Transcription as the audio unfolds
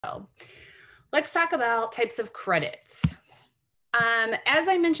Let's talk about types of credits. As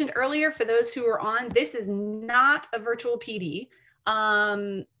I mentioned earlier, for those who are on, this is not a virtual PD.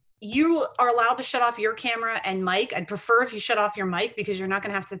 You are allowed to shut off your camera and mic. I'd prefer if you shut off your mic because you're not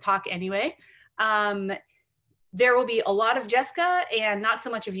going to have to talk anyway. There will be a lot of Jessica and not so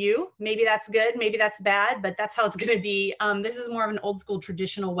much of you. Maybe that's good, maybe that's bad, but that's how it's going to be. This is more of an old school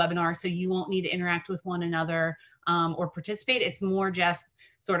traditional webinar, so you won't need to interact with one another or participate. It's more just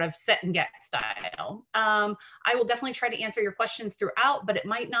sort of set and get style. I will definitely try to answer your questions throughout, but it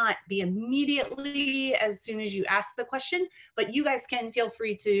might not be immediately as soon as you ask the question, but you guys can feel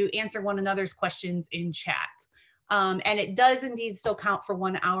free to answer one another's questions in chat. And it does indeed still count for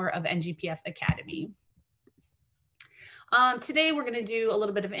 1 hour of NGPF Academy. Today we're going to do a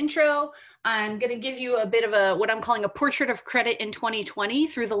little bit of intro. I'm going to give you a bit of what I'm calling a portrait of credit in 2020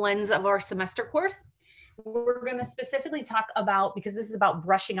 through the lens of our semester course. We're going to specifically talk about, because this is about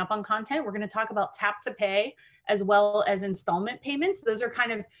brushing up on content, we're going to talk about tap to pay as well as installment payments. Those are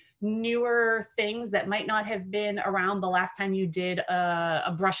kind of newer things that might not have been around the last time you did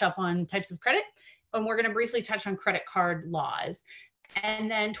a brush up on types of credit. And we're going to briefly touch on credit card laws. And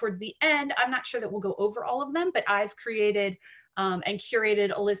then towards the end, I'm not sure that we'll go over all of them, but I've created and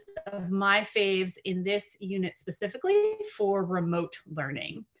curated a list of my faves in this unit specifically for remote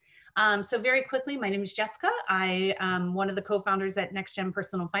learning. So very quickly, my name is Jessica. I am one of the co-founders at NextGen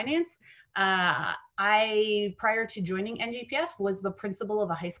Personal Finance. I, prior to joining NGPF, was the principal of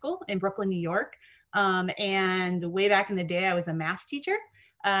a high school in Brooklyn, New York. And way back in the day, I was a math teacher.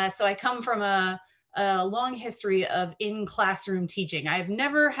 So I come from a long history of in-classroom teaching. I've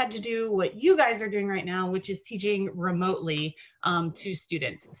never had to do what you guys are doing right now, which is teaching remotely to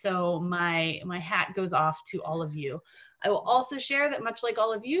students. So my hat goes off to all of you. I will also share that much like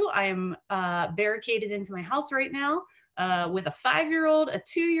all of you, I am barricaded into my house right now with a 5-year-old, a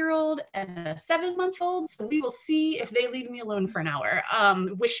 2-year-old, and a 7-month-old. So we will see if they leave me alone for an hour.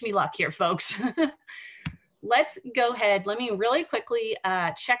 Wish me luck here, folks. Let's go ahead. Let me really quickly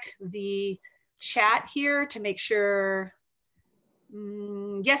check the chat here to make sure.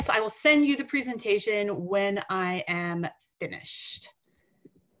 Yes, I will send you the presentation when I am finished.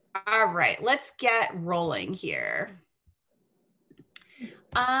 All right, let's get rolling here.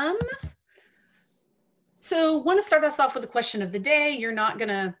 So want to start us off with a question of the day. You're not going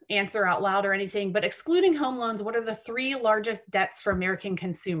to answer out loud or anything, but excluding home loans, what are the 3 largest debts for American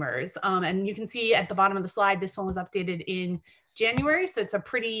consumers? And you can see at the bottom of the slide, this one was updated in January, so it's a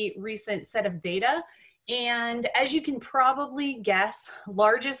pretty recent set of data. And as you can probably guess,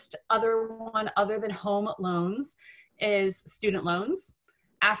 largest other one other than home loans is student loans.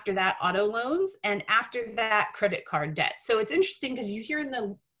 After that, auto loans, and after that, credit card debt. So it's interesting because you hear in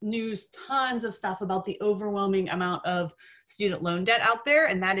the news tons of stuff about the overwhelming amount of student loan debt out there,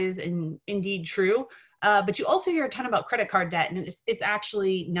 and that is indeed true. But you also hear a ton about credit card debt, and it's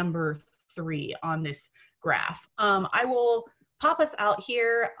actually number 3 on this graph. I will pop us out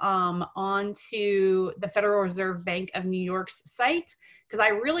here onto the Federal Reserve Bank of New York's site because I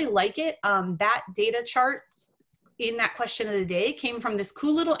really like it. That data chart in that question of the day came from this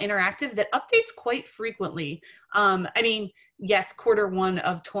cool little interactive that updates quite frequently. I mean, yes, Q1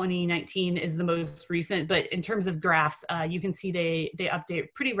 of 2019 is the most recent, but in terms of graphs, you can see they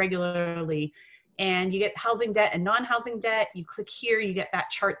update pretty regularly. And you get housing debt and non-housing debt. You click here, you get that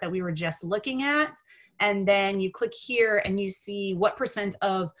chart that we were just looking at. And then you click here and you see what %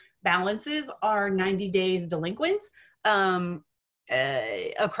 of balances are 90 days delinquent.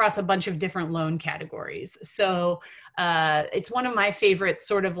 Across a bunch of different loan categories. So it's one of my favorite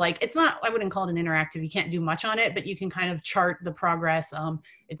sort of like, it's not, I wouldn't call it an interactive, you can't do much on it, but you can kind of chart the progress.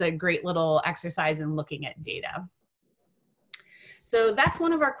 It's a great little exercise in looking at data. So that's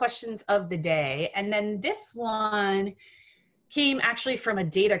one of our questions of the day. And then this one came actually from a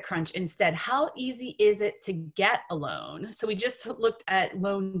data crunch instead. How easy is it to get a loan? So we just looked at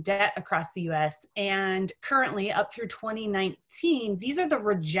loan debt across the US, and currently up through 2019, these are the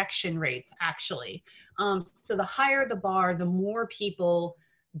rejection rates actually. So the higher the bar, the more people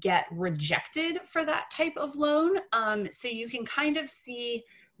get rejected for that type of loan. So you can kind of see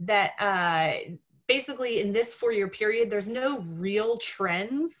that basically in this 4-year period, there's no real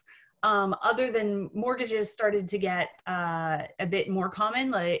trends other than mortgages started to get a bit more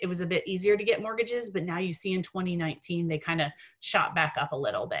common. Like it was a bit easier to get mortgages, but now you see in 2019, they kind of shot back up a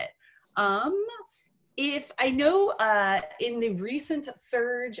little bit. If I know in the recent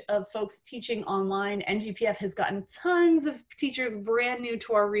surge of folks teaching online, NGPF has gotten tons of teachers brand new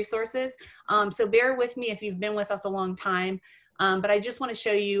to our resources. So bear with me if you've been with us a long time. But I just want to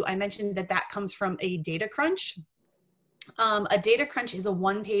show you, I mentioned that that comes from a data crunch. A data crunch is a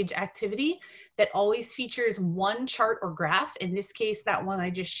one-page activity that always features one chart or graph, in this case, that one I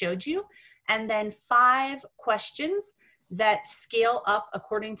just showed you, and then 5 questions that scale up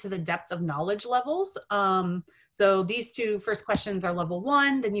according to the depth of knowledge levels. So these 2 first questions are level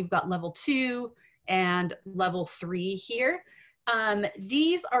 1, then you've got level 2 and level 3 here.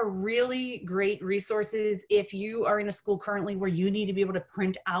 These are really great resources if you are in a school currently where you need to be able to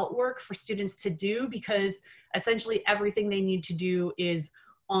print out work for students to do, because essentially everything they need to do is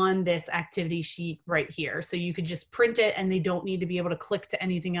on this activity sheet right here. So you could just print it and they don't need to be able to click to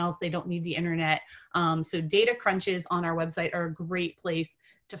anything else. They don't need the internet. So data crunches on our website are a great place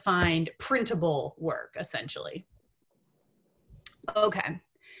to find printable work, essentially. Okay,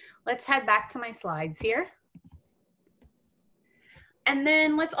 let's head back to my slides here. And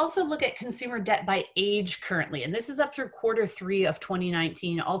then let's also look at consumer debt by age currently. And this is up through Q3 of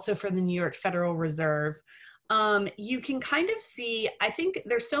 2019, also for the New York Federal Reserve. You can kind of see, I think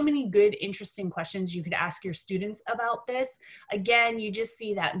there's so many good, interesting questions you could ask your students about this. Again, you just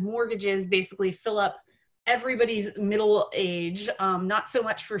see that mortgages basically fill up everybody's middle age, not so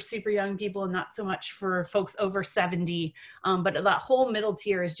much for super young people and not so much for folks over 70, but that whole middle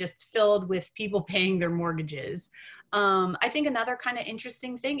tier is just filled with people paying their mortgages. I think another kind of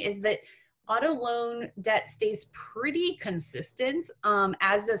interesting thing is that auto loan debt stays pretty consistent,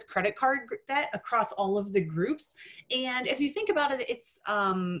 as does credit card debt across all of the groups. And if you think about it,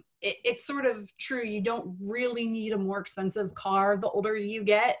 it's sort of true. You don't really need a more expensive car the older you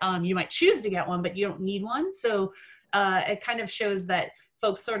get. You might choose to get one, but you don't need one. So it kind of shows that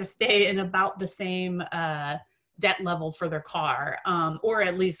folks sort of stay in about the same debt level for their car, or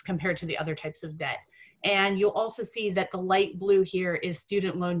at least compared to the other types of debt. And you'll also see that the light blue here is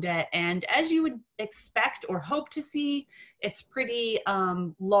student loan debt. And as you would expect or hope to see, it's pretty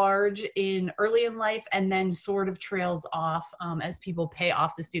large early in life and then sort of trails off as people pay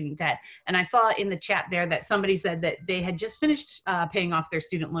off the student debt. And I saw in the chat there that somebody said that they had just finished paying off their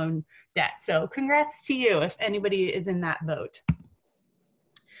student loan debt. So congrats to you if anybody is in that boat.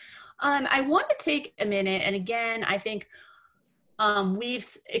 I want to take a minute, and again, I think we've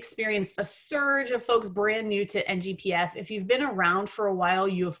experienced a surge of folks brand new to NGPF. If you've been around for a while,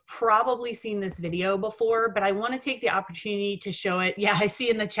 you've probably seen this video before, but I want to take the opportunity to show it. Yeah, I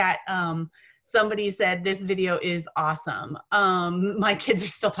see in the chat, somebody said this video is awesome. My kids are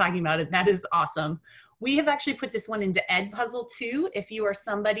still talking about it. That is awesome. We have actually put this one into Edpuzzle too. If you are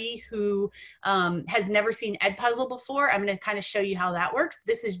somebody who has never seen Edpuzzle before, I'm going to kind of show you how that works.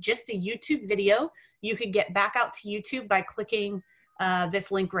 This is just a YouTube video. You could get back out to YouTube by clicking this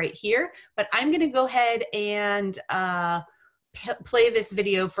link right here, but I'm going to go ahead and play this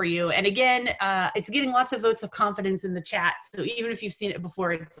video for you. And again, it's getting lots of votes of confidence in the chat. So even if you've seen it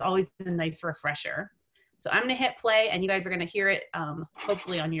before, it's always a nice refresher. So I'm going to hit play and you guys are going to hear it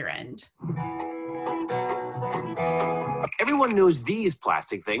hopefully on your end. Everyone knows these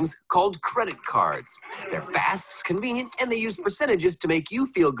plastic things called credit cards. They're fast, convenient, and they use percentages to make you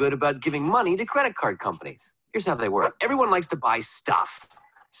feel good about giving money to credit card companies. Here's how they work. Everyone likes to buy stuff.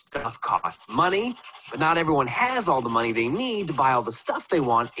 Stuff costs money, but not everyone has all the money they need to buy all the stuff they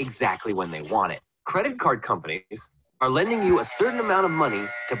want exactly when they want it. Credit card companies are lending you a certain amount of money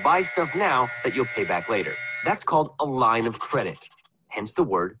to buy stuff now that you'll pay back later. That's called a line of credit, hence the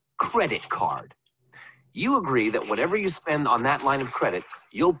word credit card. You agree that whatever you spend on that line of credit,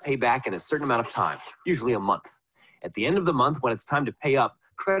 you'll pay back in a certain amount of time, usually a month. At the end of the month, when it's time to pay up,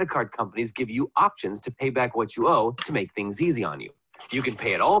 credit card companies give you options to pay back what you owe to make things easy on you. You can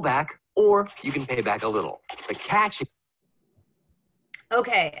pay it all back, or you can pay back a little. The catch.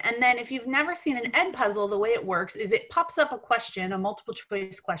 Okay, and then if you've never seen an Edpuzzle, the way it works is it pops up a question, a multiple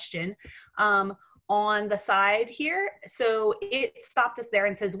choice question, on the side here. So it stopped us there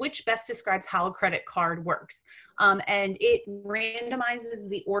and says, which best describes how a credit card works? And it randomizes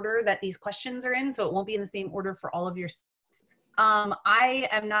the order that these questions are in, so it won't be in the same order for all of your students. I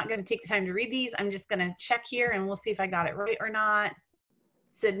am not going to take the time to read these. I'm just going to check here and we'll see if I got it right or not.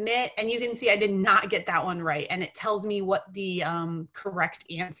 Submit, and you can see I did not get that one right, and it tells me what the correct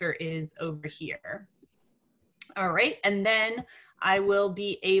answer is over here. All right, and then I will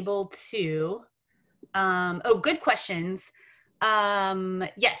be able to oh, good questions.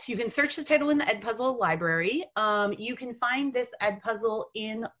 Yes, you can search the title in the Edpuzzle library. You can find this Edpuzzle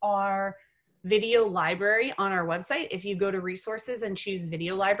in our video library on our website. If you go to resources and choose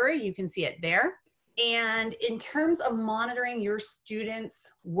video library, you can see it there. And in terms of monitoring your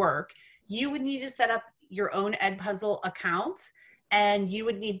students' work, you would need to set up your own Edpuzzle account, and you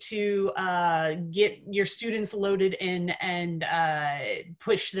would need to get your students loaded in and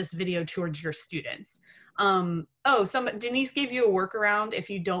push this video towards your students. Denise gave you a workaround. If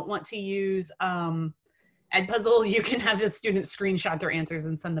you don't want to use Edpuzzle, you can have the students screenshot their answers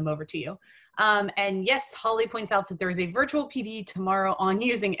and send them over to you. And yes, Holly points out that there's a virtual PD tomorrow on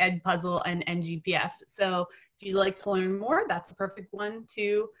using Edpuzzle and NGPF. So if you'd like to learn more, that's the perfect one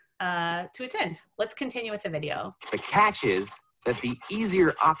to attend. Let's continue with the video. The catch is that the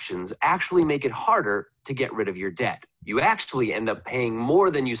easier options actually make it harder to get rid of your debt. You actually end up paying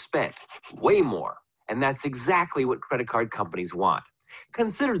more than you spent, way more. And that's exactly what credit card companies want.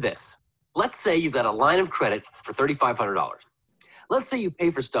 Consider this. Let's say you've got a line of credit for $3,500. Let's say you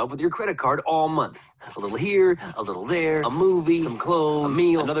pay for stuff with your credit card all month. A little here, a little there, a movie, some clothes, a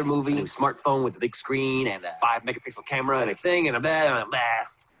meal, another movie, a new smartphone with a big screen and a 5-megapixel camera and a thing and a blah, blah, blah.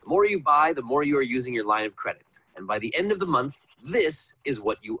 The more you buy, the more you are using your line of credit. And by the end of the month, this is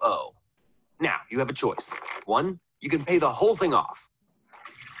what you owe. Now, you have a choice. One, you can pay the whole thing off.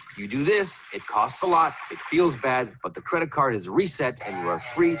 You do this, it costs a lot, it feels bad, but the credit card is reset and you are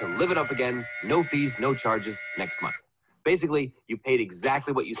free to live it up again, no fees, no charges, next month. Basically, you paid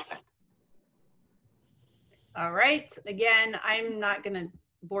exactly what you spent. All right, again, I'm not gonna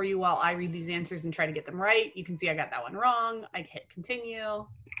bore you while I read these answers and try to get them right. You can see I got that one wrong. I hit continue.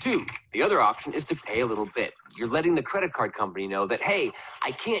 2, the other option is to pay a little bit. You're letting the credit card company know that, hey,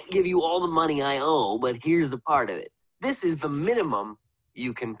 I can't give you all the money I owe, but here's a part of it. This is the minimum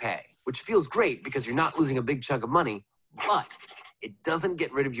you can pay, which feels great because you're not losing a big chunk of money, but it doesn't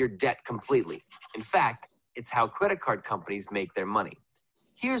get rid of your debt completely. In fact, it's how credit card companies make their money.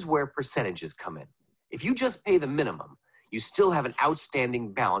 Here's where percentages come in. If you just pay the minimum, you still have an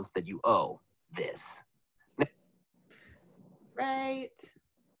outstanding balance that you owe. This. Right.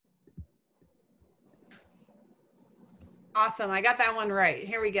 Awesome, I got that one right.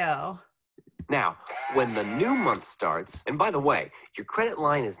 Here we go. Now, when the new month starts, and by the way, your credit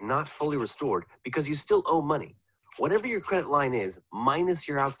line is not fully restored because you still owe money. Whatever your credit line is, minus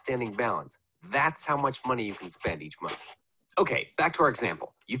your outstanding balance, that's how much money you can spend each month. Okay, back to our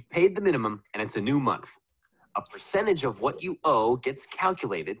example. You've paid the minimum and it's a new month. A percentage of what you owe gets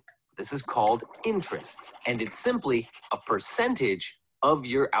calculated. This is called interest, and it's simply a percentage of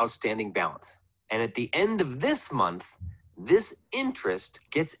your outstanding balance. And at the end of this month, this interest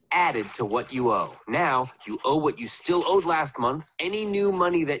gets added to what you owe. Now, you owe what you still owed last month, any new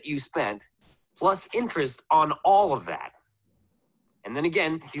money that you spent, plus interest on all of that. And then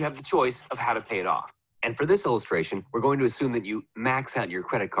again, you have the choice of how to pay it off. And for this illustration, we're going to assume that you max out your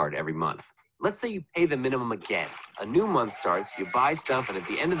credit card every month. Let's say you pay the minimum again. A new month starts, you buy stuff, and at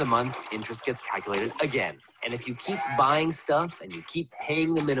the end of the month, interest gets calculated again. And if you keep buying stuff and you keep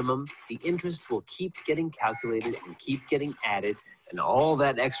paying the minimum, the interest will keep getting calculated and keep getting added, and all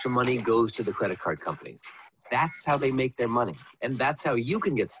that extra money goes to the credit card companies. That's how they make their money. And that's how you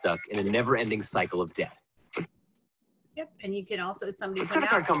can get stuck in a never-ending cycle of debt. Yep, and you can also, somebody credit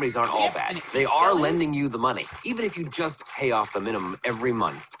card companies aren't all bad. They are lending you the money. Even if you just pay off the minimum every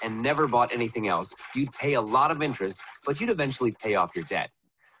month and never bought anything else, you'd pay a lot of interest, but you'd eventually pay off your debt.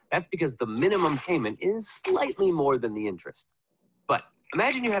 That's because the minimum payment is slightly more than the interest. But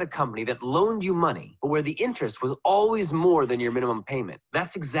imagine you had a company that loaned you money, but where the interest was always more than your minimum payment.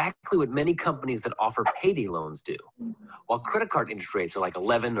 That's exactly what many companies that offer payday loans do. While credit card interest rates are like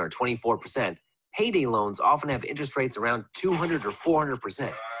 11 or 24%, payday loans often have interest rates around 200 or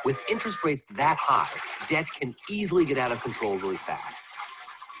 400%. With interest rates that high, debt can easily get out of control really fast.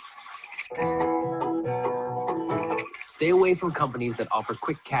 Stay away from companies that offer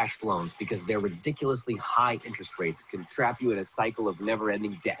quick cash loans because their ridiculously high interest rates can trap you in a cycle of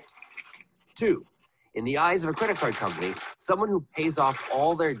never-ending debt. 2, in the eyes of a credit card company, someone who pays off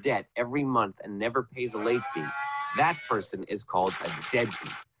all their debt every month and never pays a late fee, that person is called a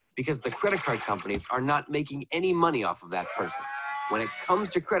deadbeat, because the credit card companies are not making any money off of that person. When it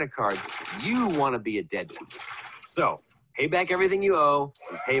comes to credit cards, you want to be a deadbeat. So, pay back everything you owe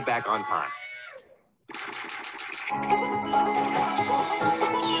and pay it back on time.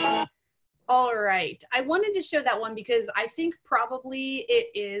 All right, I wanted to show that one because I think probably it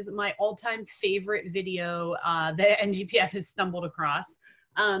is my all-time favorite video that NGPF has stumbled across.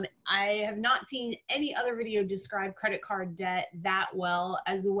 I have not seen any other video describe credit card debt that well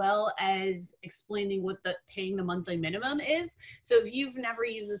as explaining what paying the monthly minimum is. So if you've never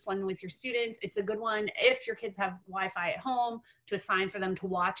used this one with your students, it's a good one if your kids have Wi-Fi at home to assign for them to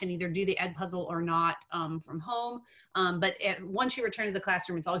watch and either do the Edpuzzle or not from home. But once you return to the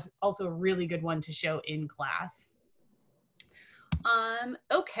classroom, it's also a really good one to show in class.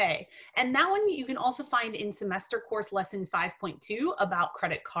 Okay, and that one you can also find in semester course lesson 5.2 about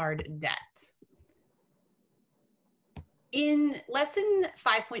credit card debt. In lesson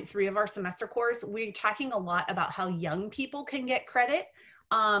 5.3 of our semester course, we're talking a lot about how young people can get credit.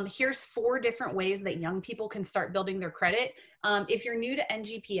 Here's 4 different ways that young people can start building their credit. If you're new to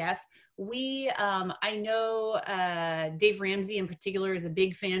NGPF, I know Dave Ramsey in particular is a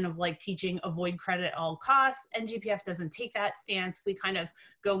big fan of like teaching avoid credit at all costs. NGPF doesn't take that stance. We kind of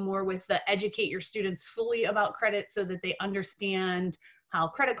go more with the educate your students fully about credit so that they understand how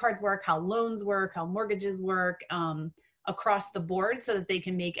credit cards work, how loans work, how mortgages work, across the board, so that they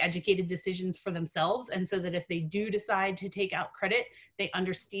can make educated decisions for themselves. And so that if they do decide to take out credit, they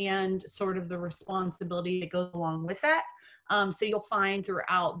understand sort of the responsibility that goes along with that. So you'll find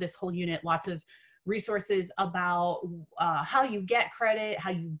throughout this whole unit lots of resources about how you get credit, how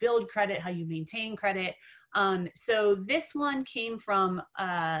you build credit, how you maintain credit. So this one came from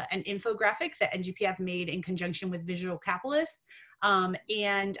an infographic that NGPF made in conjunction with Visual Capitalist.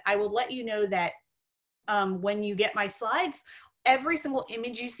 And I will let you know that when you get my slides, every single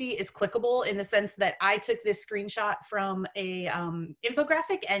image you see is clickable, in the sense that I took this screenshot from a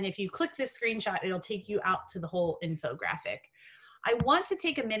infographic, and if you click this screenshot, it'll take you out to the whole infographic. I want to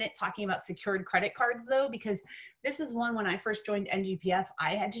take a minute talking about secured credit cards though, because this is one, when I first joined NGPF,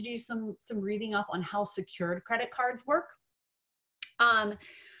 I had to do some reading up on how secured credit cards work.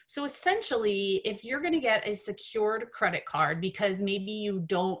 So essentially, if you're going to get a secured credit card because maybe you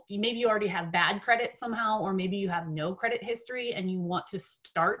already have bad credit somehow, or maybe you have no credit history and you want to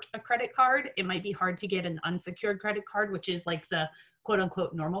start a credit card, it might be hard to get an unsecured credit card, which is like the quote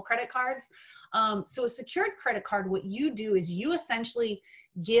unquote normal credit cards. So a secured credit card, what you do is you essentially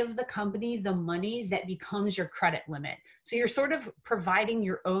give the company the money that becomes your credit limit. So you're sort of providing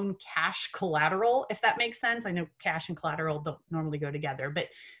your own cash collateral, if that makes sense. I know cash and collateral don't normally go together, but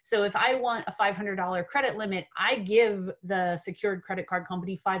so if I want a $500 credit limit, I give the secured credit card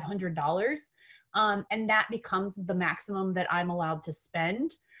company $500, and that becomes the maximum that I'm allowed to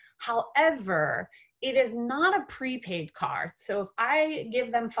spend. However, it is not a prepaid card. So if I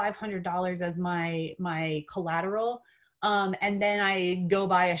give them $500 as my collateral, and then I go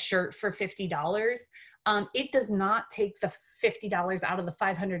buy a shirt for $50, it does not take the $50 out of the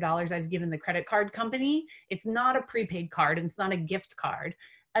 $500 I've given the credit card company. It's not a prepaid card, and it's not a gift card.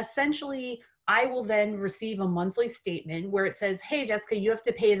 Essentially, I will then receive a monthly statement where it says, hey, Jessica, you have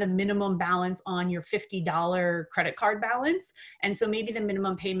to pay the minimum balance on your $50 credit card balance. And so maybe the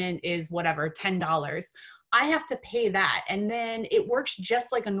minimum payment is whatever, $10. I have to pay that. And then it works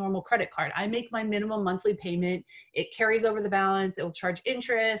just like a normal credit card. I make my minimum monthly payment. It carries over the balance. It will charge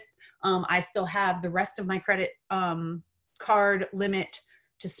interest. I still have the rest of my credit card limit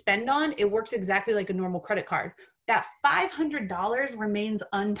to spend on. It works exactly like a normal credit card. That $500 remains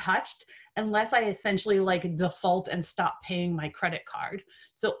untouched unless I essentially like default and stop paying my credit card.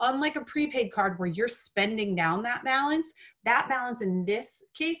 So unlike a prepaid card where you're spending down that balance in this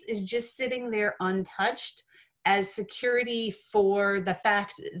case is just sitting there untouched as security for the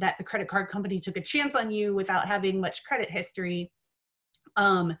fact that the credit card company took a chance on you without having much credit history,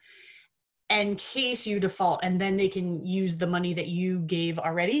 in case you default, and then they can use the money that you gave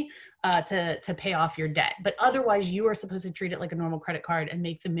already to pay off your debt. But otherwise, you are supposed to treat it like a normal credit card and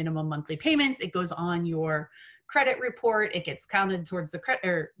make the minimum monthly payments. It goes on your credit report. It gets counted towards the credit,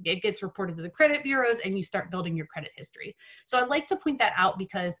 or it gets reported to the credit bureaus, and you start building your credit history. So I'd like to point that out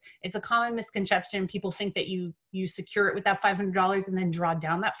because it's a common misconception. People think that you secure it with that $500 and then draw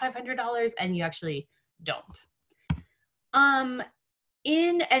down that $500, and you actually don't.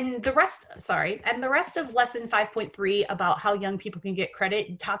 And the rest of lesson 5.3 about how young people can get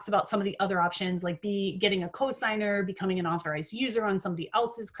credit talks about some of the other options, like getting a cosigner, becoming an authorized user on somebody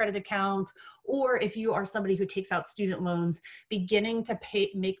else's credit account, or if you are somebody who takes out student loans, beginning to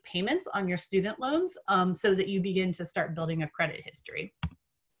make payments on your student loans, so that you begin to start building a credit history.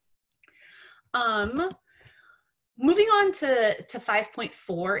 Moving on to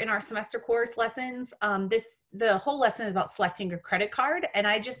 5.4 in our semester course lessons, the whole lesson is about selecting a credit card. And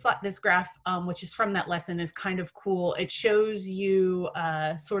I just thought this graph, which is from that lesson, is kind of cool. It shows you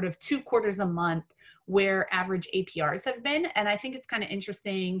sort of 2 quarters a month where average APRs have been. And I think it's kind of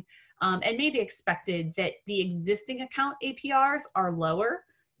interesting and maybe expected that the existing account APRs are lower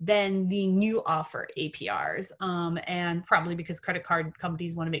than the new offer APRs. And probably because credit card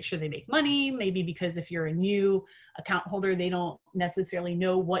companies want to make sure they make money, maybe because if you're a new account holder, they don't necessarily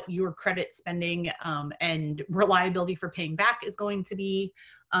know what your credit spending and reliability for paying back is going to be.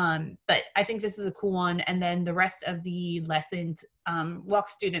 But I think this is a cool one. And then the rest of the lesson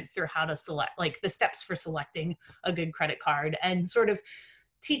walks students through how to select, like the steps for selecting a good credit card, and sort of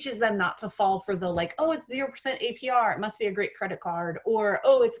teaches them not to fall for the like, oh, it's 0% APR, it must be a great credit card, or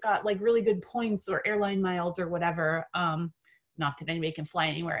oh, it's got like really good points or airline miles or whatever. Not that anybody can fly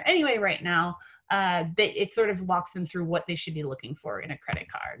anywhere anyway right now. It sort of walks them through what they should be looking for in a credit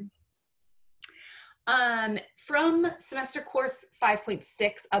card. From semester course 5.6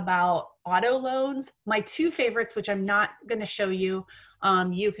 about auto loans, my two favorites, which I'm not going to show you,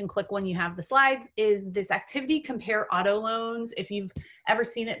 you can click when you have the slides, is this activity compare auto loans. If you've ever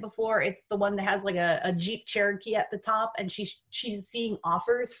seen it before, it's the one that has like a Jeep Cherokee at the top, and she's seeing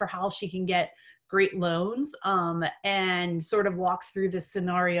offers for how she can get great loans, and sort of walks through this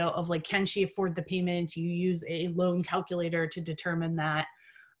scenario of like, can she afford the payment? You use a loan calculator to determine that.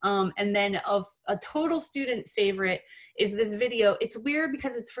 And then of a total student favorite is this video. It's weird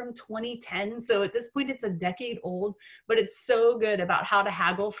because it's from 2010. So at this point it's a decade old, but it's so good about how to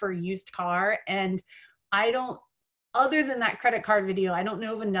haggle for a used car. And other than that credit card video, I don't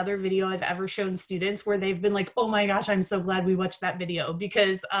know of another video I've ever shown students where they've been like, oh my gosh, I'm so glad we watched that video,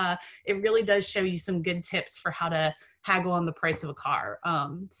 because it really does show you some good tips for how to haggle on the price of a car.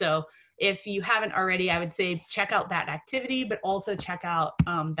 So if you haven't already, I would say check out that activity, but also check out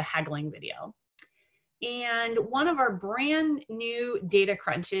the haggling video. And one of our brand new data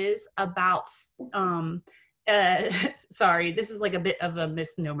crunches about, sorry, this is like a bit of a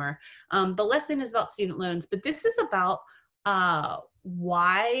misnomer. The lesson is about student loans, but this is about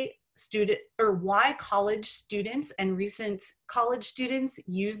why college students and recent college students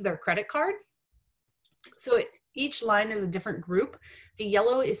use their credit card. So each line is a different group. The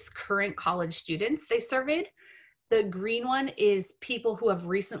yellow is current college students they surveyed. The green one is people who have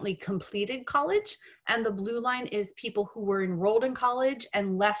recently completed college. And the blue line is people who were enrolled in college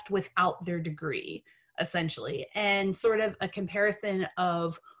and left without their degree, essentially. And sort of a comparison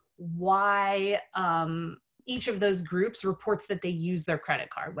of why each of those groups reports that they use their credit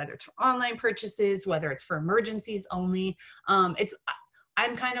card, whether it's for online purchases, whether it's for emergencies only.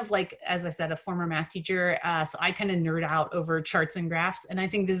 I'm kind of like, as I said, a former math teacher, so I kind of nerd out over charts and graphs, and I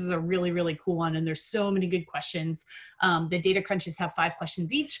think this is a really, really cool one, and there's so many good questions. The data crunches have 5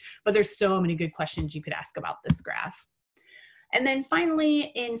 questions each, but there's so many good questions you could ask about this graph. And then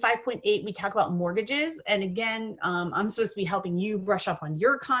finally, in 5.8, we talk about mortgages, and again, I'm supposed to be helping you brush up on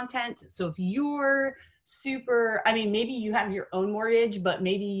your content, so if you're maybe you have your own mortgage, but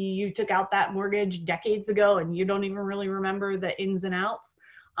maybe you took out that mortgage decades ago and you don't even really remember the ins and outs.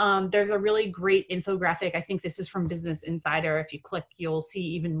 There's a really great infographic. I think this is from Business Insider. If you click, you'll see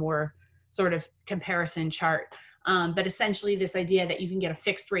even more sort of comparison chart. But essentially this idea that you can get a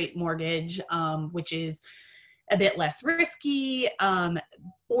fixed rate mortgage, which is a bit less risky,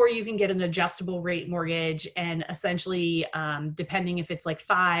 or you can get an adjustable rate mortgage, and essentially, depending if it's like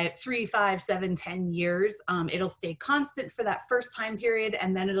 3, 5, 7, 10 years, it'll stay constant for that first time period,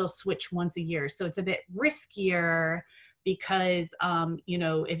 and then it'll switch once a year. So it's a bit riskier because, you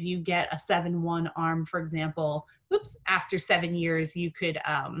know, if you get a 7/1 ARM, for example, after 7 years, you could,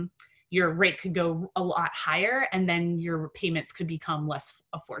 your rate could go a lot higher, and then your payments could become less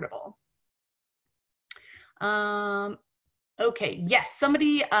affordable. Okay, yes,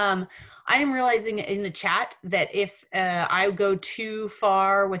 somebody, I am realizing in the chat that if I go too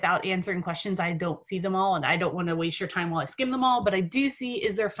far without answering questions, I don't see them all, and I don't want to waste your time while I skim them all, but I do see,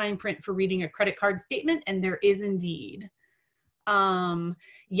 is there fine print for reading a credit card statement? And there is indeed.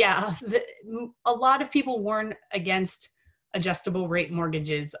 Yeah, a lot of people warn against adjustable rate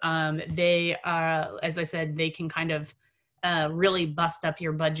mortgages. They, as I said, they can kind of really bust up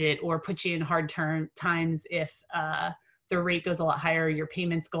your budget or put you in hard times if the rate goes a lot higher, your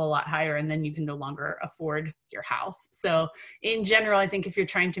payments go a lot higher, and then you can no longer afford your house. So in general, I think if you're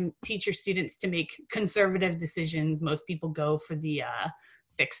trying to teach your students to make conservative decisions, most people go for the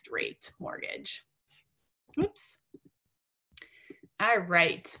fixed rate mortgage. Oops. All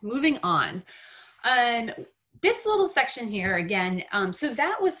right, moving on. This little section here again, so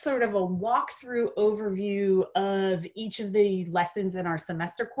that was sort of a walkthrough overview of each of the lessons in our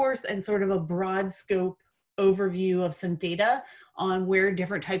semester course and sort of a broad scope overview of some data on where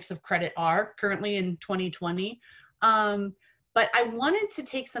different types of credit are currently in 2020. But I wanted to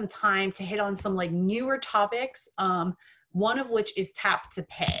take some time to hit on some like newer topics, one of which is tap to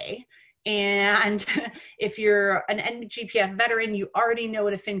pay. And if you're an NGPF veteran, you already know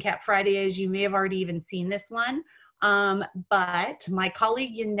what a FinCap Friday is. You may have already even seen this one. But my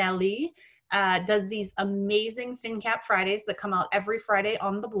colleague Yaneli does these amazing FinCap Fridays that come out every Friday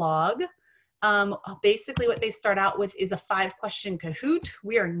on the blog. Basically what they start out with is a 5-question Kahoot.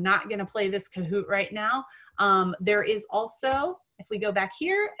 We are not going to play this Kahoot right now. There is also, If we go back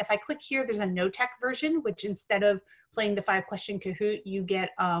here, if I click here, there's a no tech version, which instead of playing the 5-question Kahoot, you get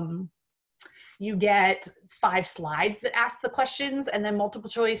 5 slides that ask the questions and then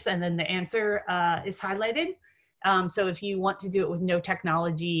multiple choice, and then the answer is highlighted. So if you want to do it with no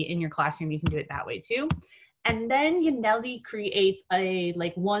technology in your classroom, you can do it that way too. And then Yaneli creates a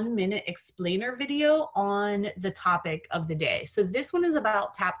 1-minute explainer video on the topic of the day. So this one is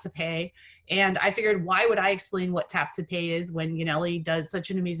about tap to pay. And I figured, why would I explain what tap to pay is when Yaneli does such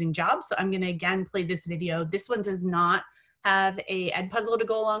an amazing job? So I'm gonna again play this video. This one does not have a ed puzzle to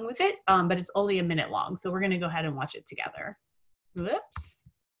go along with it, but it's only a minute long. So we're gonna go ahead and watch it together. Whoops.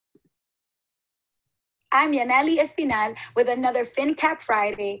 I'm Yaneli Espinal with another FinCap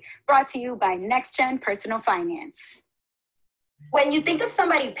Friday brought to you by NextGen Personal Finance. When you think of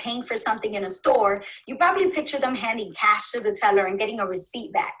somebody paying for something in a store, you probably picture them handing cash to the teller and getting a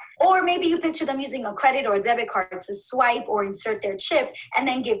receipt back. Or maybe you picture them using a credit or a debit card to swipe or insert their chip and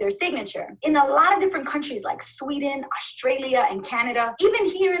then give their signature. In a lot of different countries like Sweden, Australia, and Canada, even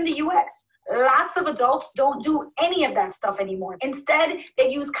here in the US, lots of adults don't do any of that stuff anymore. Instead, they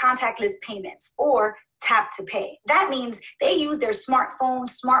use contactless payments or tap to pay. That means they use their smartphone,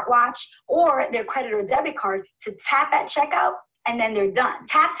 smartwatch, or their credit or debit card to tap at checkout, and then they're done.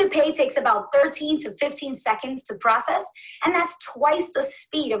 Tap to pay takes about 13 to 15 seconds to process, and that's twice the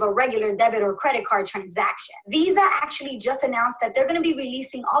speed of a regular debit or credit card transaction. Visa actually just announced that they're gonna be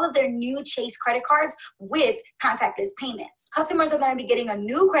releasing all of their new Chase credit cards with contactless payments. Customers are gonna be getting a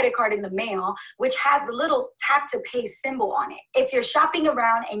new credit card in the mail, which has the little tap to pay symbol on it. If you're shopping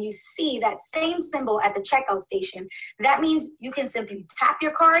around and you see that same symbol at the checkout station, that means you can simply tap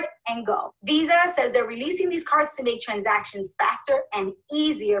your card and go. Visa says they're releasing these cards to make transactions faster and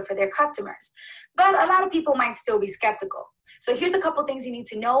easier for their customers. But a lot of people might still be skeptical. So here's a couple things you need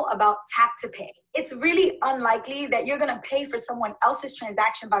to know about tap to pay. It's really unlikely that you're gonna pay for someone else's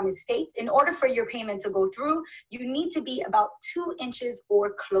transaction by mistake. In order for your payment to go through, you need to be about 2 inches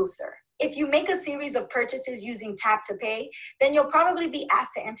or closer. If you make a series of purchases using tap to pay, then you'll probably be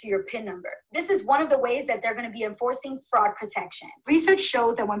asked to enter your PIN number. This is one of the ways that they're going to be enforcing fraud protection. Research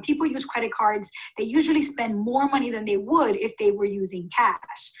shows that when people use credit cards, they usually spend more money than they would if they were using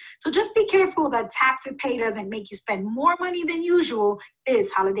cash. So just be careful that tap to pay doesn't make you spend more money than usual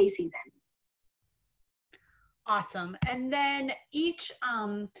this holiday season. Awesome. And then each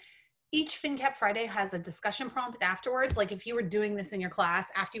FinCap Friday has a discussion prompt afterwards. Like if you were doing this in your class,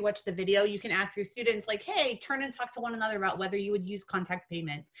 after you watch the video, you can ask your students like, hey, turn and talk to one another about whether you would use contact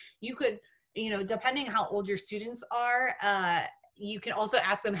payments. You could, depending how old your students are, you can also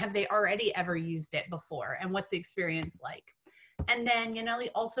ask them, have they already ever used it before? And what's the experience like? And then Yaneli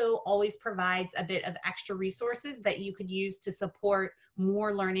also always provides a bit of extra resources that you could use to support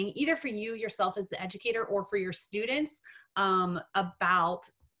more learning, either for you yourself as the educator or for your students about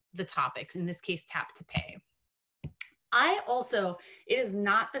the topics, in this case, tap to pay. It is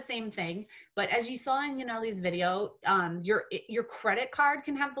not the same thing, but as you saw in Yaneli's video, your credit card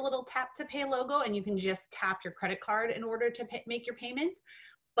can have the little tap to pay logo, and you can just tap your credit card in order to make your payments.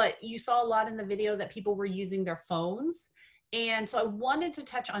 But you saw a lot in the video that people were using their phones. And so I wanted to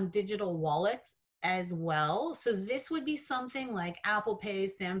touch on digital wallets as well. So this would be something like Apple Pay,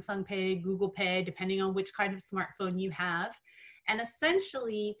 Samsung Pay, Google Pay, depending on which kind of smartphone you have. And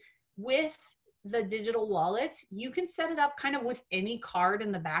essentially, with the digital wallet, you can set it up kind of with any card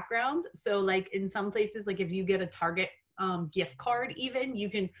in the background. So like in some places, like if you get a Target gift card, even you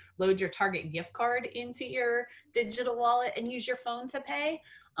can load your Target gift card into your digital wallet and use your phone to pay.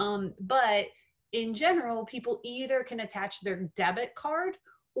 But in general, people either can attach their debit card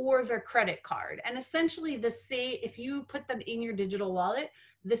or their credit card. And essentially if you put them in your digital wallet,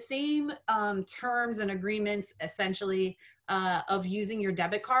 the same terms and agreements essentially of using your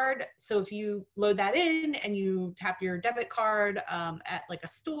debit card. So if you load that in and you tap your debit card at like a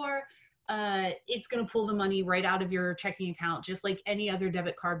store, it's going to pull the money right out of your checking account, just like any other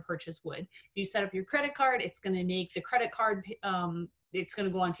debit card purchase would. If you set up your credit card, it's going to make the credit card, it's going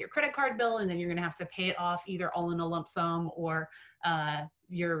to go onto your credit card bill, and then you're going to have to pay it off either all in a lump sum or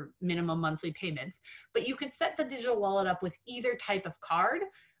your minimum monthly payments. But you can set the digital wallet up with either type of card.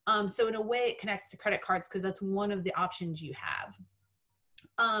 So in a way it connects to credit cards because that's one of the options you have.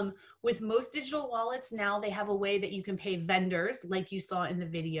 With most digital wallets now, they have a way that you can pay vendors like you saw in the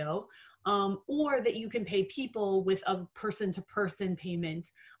video, or that you can pay people with a person-to-person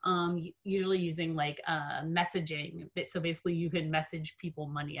payment, usually using like messaging. So basically you can message people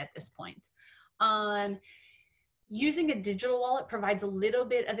money at this point. using a digital wallet provides a little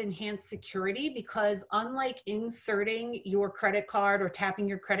bit of enhanced security because unlike inserting your credit card or tapping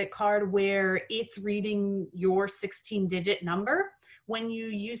your credit card where it's reading your 16-digit number, when you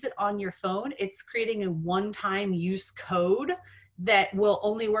use it on your phone, it's creating a one-time use code that will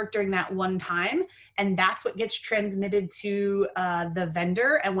only work during that one time. And that's what gets transmitted to the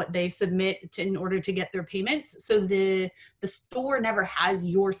vendor and what they submit in order to get their payments. So the store never has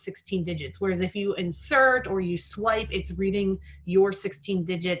your 16 digits. Whereas if you insert or you swipe, it's reading your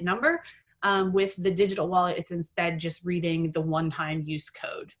 16-digit number. With the digital wallet, it's instead just reading the one-time use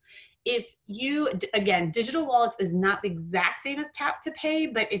code. If you, again, digital wallets is not the exact same as tap to pay,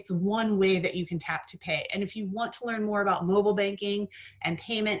 but it's one way that you can tap to pay. And if you want to learn more about mobile banking and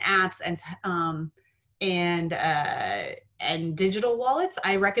payment apps and digital wallets,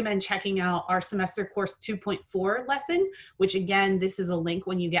 I recommend checking out our semester course 2.4 lesson, which again, this is a link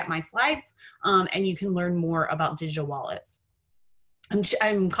when you get my slides, and you can learn more about digital wallets.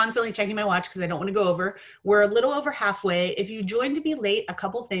 I'm constantly checking my watch because I don't want to go over. We're a little over halfway. If you joined to be late, a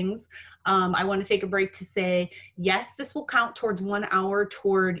couple things. I want to take a break to say, yes, this will count towards 1 hour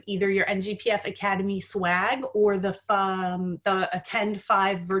toward either your NGPF Academy swag or the Attend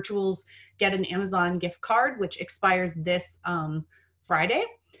 5 Virtuals Get an Amazon gift card, which expires this Friday.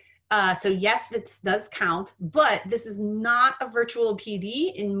 So yes, this does count, but this is not a virtual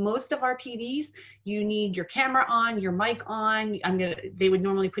PD. In most of our PDs, you need your camera on, your mic on. They would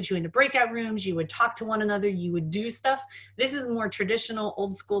normally put you into breakout rooms. You would talk to one another. You would do stuff. This is more traditional,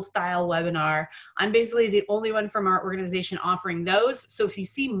 old school style webinar. I'm basically the only one from our organization offering those. So if you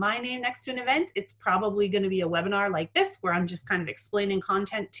see my name next to an event, it's probably going to be a webinar like this, where I'm just kind of explaining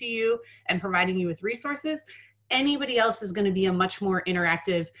content to you and providing you with resources. Anybody else is going to be a much more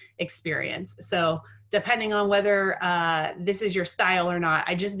interactive experience. So depending on whether this is your style or not,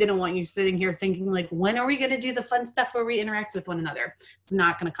 I just didn't want you sitting here thinking like, when are we going to do the fun stuff where we interact with one another? It's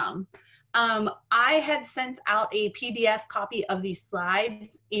not going to come. I had sent out a PDF copy of these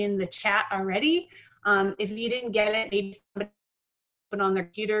slides in the chat already. If you didn't get it, maybe somebody on their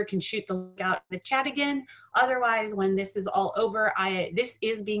computer can shoot the link out in the chat again. Otherwise, when this is all over, this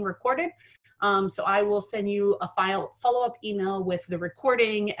is being recorded. So I will send you a follow-up email with the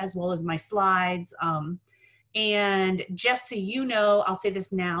recording as well as my slides. And just so you know, I'll say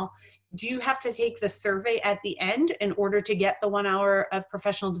this now, do you have to take the survey at the end in order to get the 1 hour of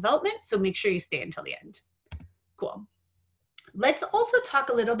professional development? So make sure you stay until the end. Cool. Let's also talk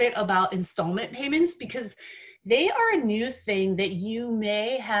a little bit about installment payments because they are a new thing that you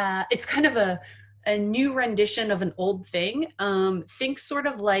may have. It's kind of a new rendition of an old thing. Think sort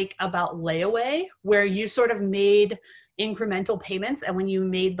of like about layaway, where you sort of made incremental payments, and when you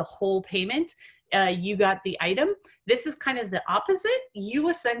made the whole payment, you got the item. This is kind of the opposite. You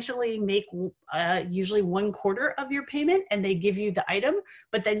essentially make usually 1/4 of your payment and they give you the item,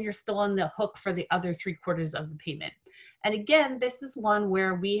 but then you're still on the hook for the other 3/4 of the payment. And again, this is one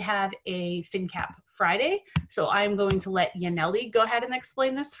where we have a FinCap Friday. So I'm going to let Yaneli go ahead and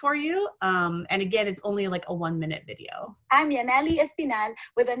explain this for you. And again, it's only like a 1-minute video. I'm Yaneli Espinal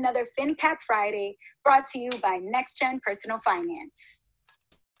with another FinCap Friday brought to you by NextGen Personal Finance.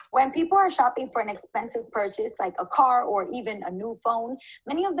 When people are shopping for an expensive purchase like a car or even a new phone,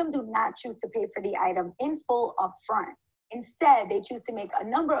 many of them do not choose to pay for the item in full upfront. Instead, they choose to make a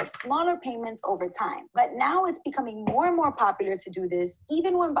number of smaller payments over time. But now it's becoming more and more popular to do this,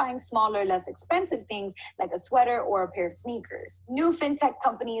 even when buying smaller, less expensive things like a sweater or a pair of sneakers. New fintech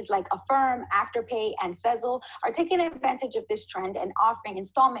companies like Affirm, Afterpay, and Sezzle are taking advantage of this trend and offering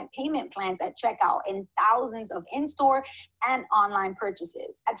installment payment plans at checkout in thousands of in-store and online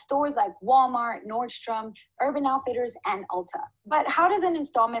purchases at stores like Walmart, Nordstrom, Urban Outfitters, and Ulta. But how does an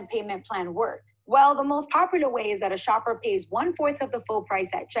installment payment plan work? Well, the most popular way is that a shopper pays 1/4 of the full price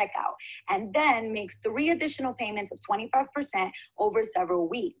at checkout and then makes 3 additional payments of 25% over several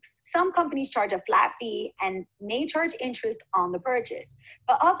weeks. Some companies charge a flat fee and may charge interest on the purchase,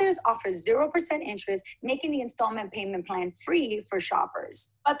 but others offer 0% interest, making the installment payment plan free for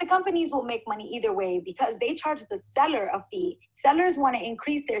shoppers. But the companies will make money either way because they charge the seller a fee. Sellers want to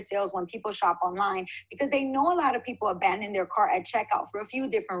increase their sales when people shop online because they know a lot of people abandon their cart at checkout for a few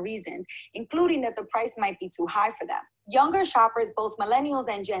different reasons, including that the price might be too high for them. Younger shoppers, both millennials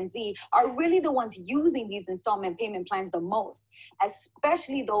and Gen Z, are really the ones using these installment payment plans the most,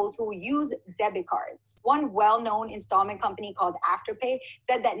 especially those who use debit cards. One well-known installment company called Afterpay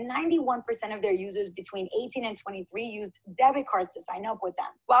said that 91% of their users between 18 and 23 used debit cards to sign up with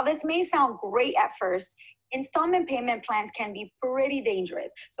them. While this may sound great at first, Installment payment plans can be pretty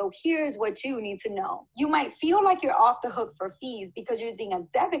dangerous. So here's what you need to know. You might feel like you're off the hook for fees because you're using a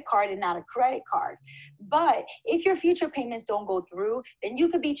debit card and not a credit card. But if your future payments don't go through, then you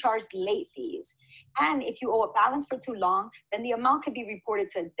could be charged late fees. And if you owe a balance for too long, then the amount could be reported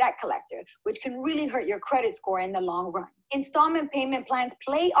to a debt collector, which can really hurt your credit score in the long run. Installment payment plans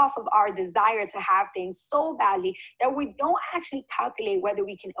play off of our desire to have things so badly that we don't actually calculate whether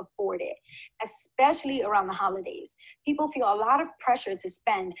we can afford it, especially around the holidays. People feel a lot of pressure to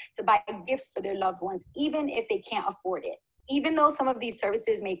spend to buy gifts for their loved ones, even if they can't afford it. Even though some of these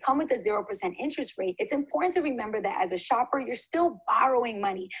services may come with a 0% interest rate, it's important to remember that as a shopper, you're still borrowing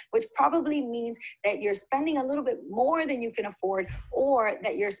money, which probably means that you're spending a little bit more than you can afford, or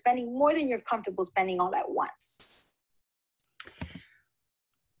that you're spending more than you're comfortable spending all at once.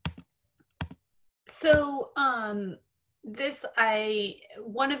 So one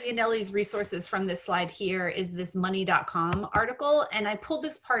of Yaneli's resources from this slide here is this money.com article, and I pulled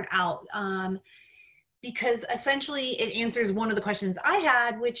this part out because essentially it answers one of the questions I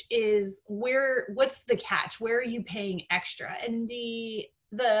had, which is what's the catch? Where are you paying extra? And the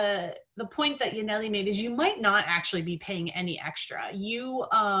point that Yaneli made is you might not actually be paying any extra. You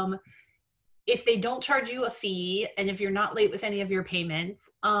if they don't charge you a fee, and if you're not late with any of your payments,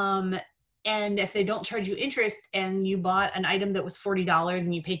 and if they don't charge you interest and you bought an item that was $40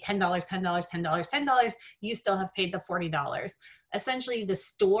 and you paid $10, $10, $10, $10, you still have paid the $40. Essentially, the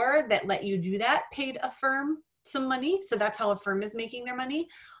store that let you do that paid a firm some money. So that's how a firm is making their money.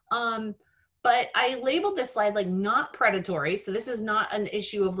 But I labeled this slide like not predatory. So this is not an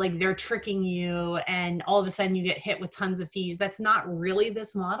issue of like they're tricking you and all of a sudden you get hit with tons of fees. That's not really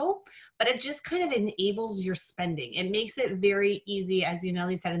this model, but it just kind of enables your spending. It makes it very easy, as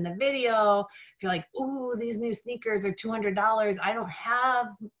Yaneli said in the video. If you're like, ooh, these new sneakers are $200. I don't have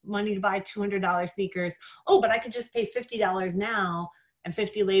money to buy $200 sneakers. Oh, but I could just pay $50 now and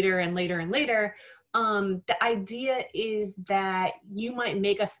 $50 later and later and later. The idea is that you might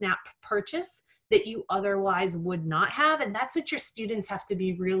make a snap purchase that you otherwise would not have. And that's what your students have to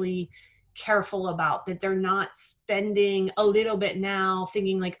be really careful about, that they're not spending a little bit now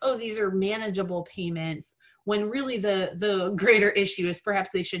thinking like, oh, these are manageable payments, when really the greater issue is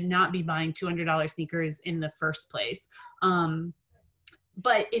perhaps they should not be buying $200 sneakers in the first place.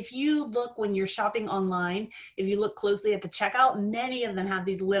 But if you look when you're shopping online, if you look closely at the checkout, many of them have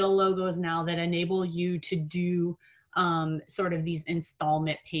these little logos now that enable you to do sort of these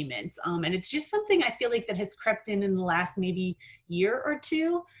installment payments. And it's just something I feel like that has crept in the last maybe year or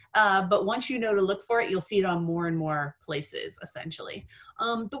two. But once you know to look for it, you'll see it on more and more places, essentially.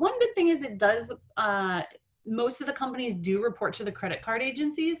 The one good thing is it does, most of the companies do report to the credit card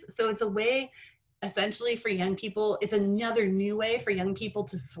agencies. So it's a way essentially for young people, it's another new way for young people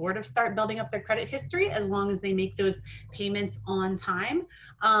to sort of start building up their credit history as long as they make those payments on time.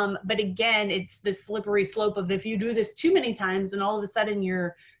 But again, it's this slippery slope of if you do this too many times and all of a sudden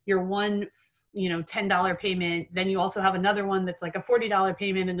your one $10 payment, then you also have another one that's like a $40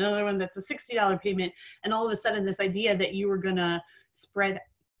 payment, another one that's a $60 payment. And all of a sudden this idea that you were gonna spread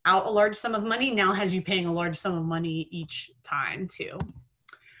out a large sum of money now has you paying a large sum of money each time too.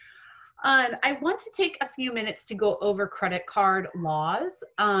 I want to take a few minutes to go over credit card laws.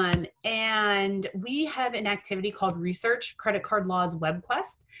 And we have an activity called Research Credit Card Laws Web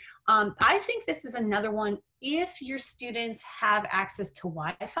Quest. I think this is another one, if your students have access to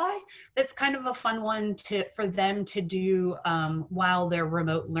Wi-Fi, that's kind of a fun one for them to do while they're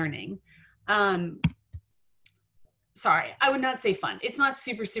remote learning. Sorry, I would not say fun. It's not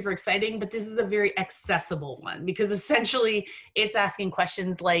super, super exciting, but this is a very accessible one because essentially it's asking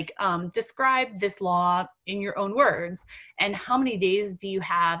questions like, describe this law in your own words, and how many days do you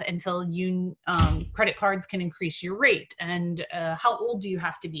have until you credit cards can increase your rate, and how old do you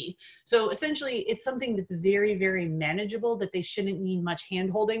have to be? So essentially it's something that's very, very manageable, that they shouldn't need much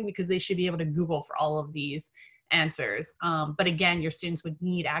hand-holding because they should be able to Google for all of these answers. But again, your students would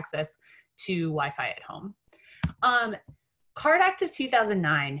need access to Wi-Fi at home. Card Act of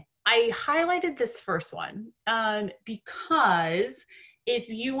 2009, I highlighted this first one because if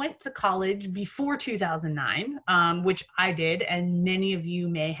you went to college before 2009, which I did, and many of you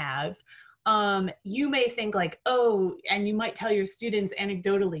may have, you may think like, oh, and you might tell your students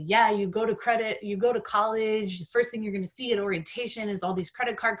anecdotally, yeah, you go to college, the first thing you're going to see at orientation is all these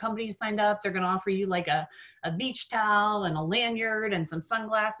credit card companies signed up. They're going to offer you like a beach towel and a lanyard and some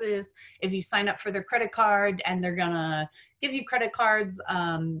sunglasses if you sign up for their credit card, and they're going to give you credit cards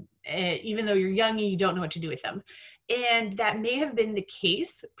even though you're young and you don't know what to do with them. And that may have been the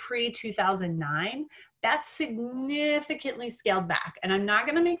case pre-2009, That's significantly scaled back. And I'm not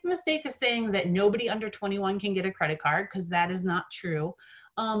going to make the mistake of saying that nobody under 21 can get a credit card, because that is not true.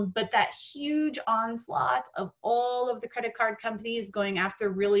 But that huge onslaught of all of the credit card companies going after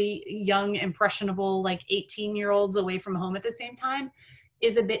really young, impressionable, like 18-year-olds away from home at the same time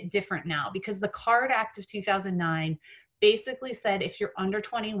is a bit different now, because the Card Act of 2009 basically said if you're under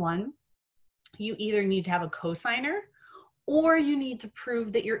 21, you either need to have a cosigner or you need to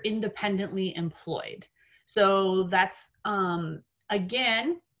prove that you're independently employed. So that's,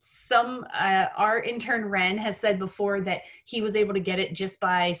 again, our intern Ren has said before that he was able to get it just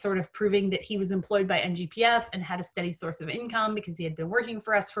by sort of proving that he was employed by NGPF and had a steady source of income because he had been working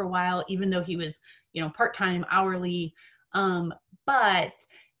for us for a while, even though he was, part-time, hourly. But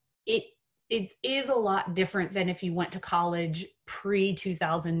it is a lot different than if you went to college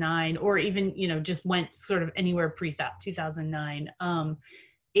pre-2009 or even, just went sort of anywhere pre-2009.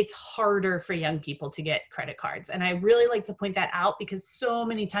 It's harder for young people to get credit cards. And I really like to point that out because so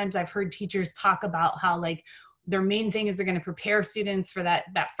many times I've heard teachers talk about how like their main thing is they're going to prepare students for that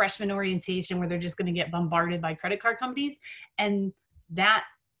freshman orientation where they're just going to get bombarded by credit card companies. And that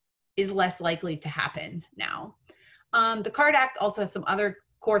is less likely to happen now. The Card Act also has some other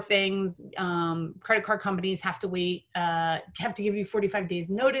core things. Credit card companies have to give you 45 days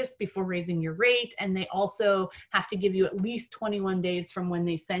notice before raising your rate. And they also have to give you at least 21 days from when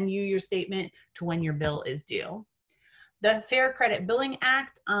they send you your statement to when your bill is due. The Fair Credit Billing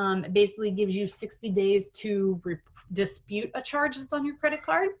Act basically gives you 60 days to dispute a charge that's on your credit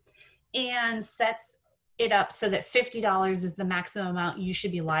card and sets it up so that $50 is the maximum amount you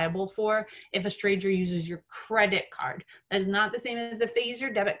should be liable for if a stranger uses your credit card. That is not the same as if they use your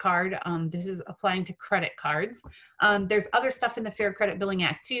debit card. This is applying to credit cards. There's other stuff in the Fair Credit Billing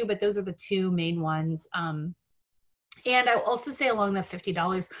Act too, but those are the two main ones. And I will also say along the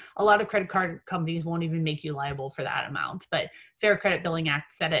 $50, a lot of credit card companies won't even make you liable for that amount, but Fair Credit Billing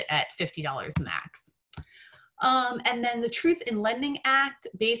Act set it at $50 max. And then the Truth in Lending Act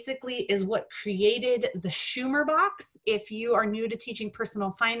basically is what created the Schumer box. If you are new to teaching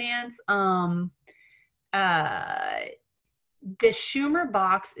personal finance, the Schumer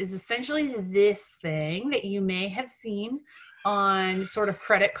box is essentially this thing that you may have seen on sort of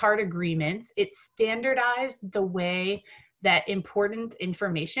credit card agreements. It standardized the way that important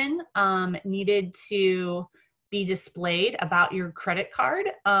information needed to be displayed about your credit card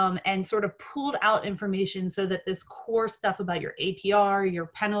and sort of pulled out information so that this core stuff about your APR, your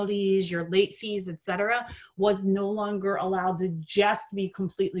penalties, your late fees, etc., was no longer allowed to just be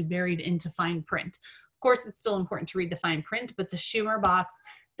completely buried into fine print. Of course, it's still important to read the fine print, but the Schumer box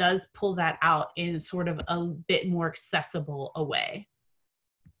does pull that out in sort of a bit more accessible a way.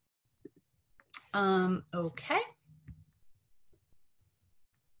 Okay.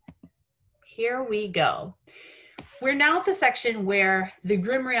 Here we go. We're now at the section where the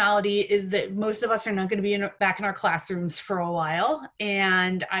grim reality is that most of us are not going to be back in our classrooms for a while.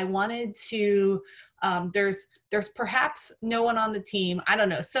 And I wanted to, there's perhaps no one on the team. I don't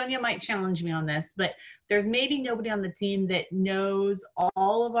know, Sonia might challenge me on this, but there's maybe nobody on the team that knows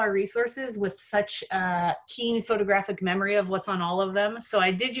all of our resources with such a keen photographic memory of what's on all of them. So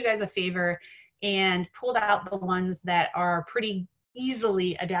I did you guys a favor and pulled out the ones that are pretty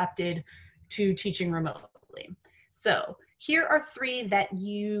easily adapted to teaching remotely. So here are 3 that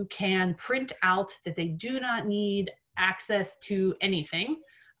you can print out that they do not need access to anything.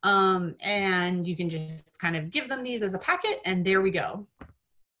 And you can just kind of give them these as a packet, and there we go.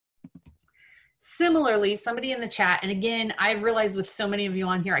 Similarly, somebody in the chat, and again, I've realized with so many of you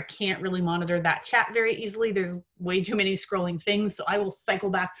on here, I can't really monitor that chat very easily. There's way too many scrolling things, so I will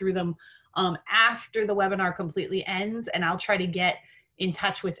cycle back through them after the webinar completely ends, and I'll try to get in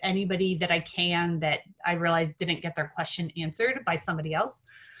touch with anybody that I can that I realized didn't get their question answered by somebody else.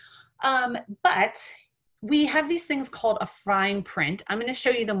 But we have these things called a fine print. I'm going to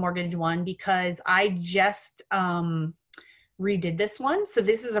show you the mortgage one because I just redid this one. So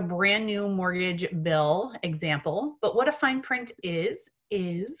this is a brand new mortgage bill example. But what a fine print is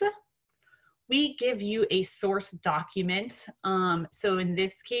we give you a source document. So in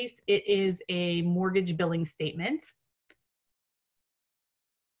this case, it is a mortgage billing statement.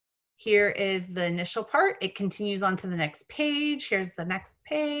 Here is the initial part. It continues on to the next page. Here's the next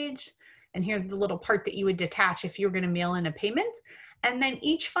page. And here's the little part that you would detach if you were going to mail in a payment. And then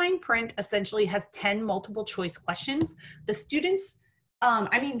each fine print essentially has 10 multiple choice questions. The students,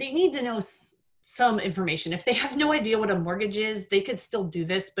 they need to know some information. If they have no idea what a mortgage is, they could still do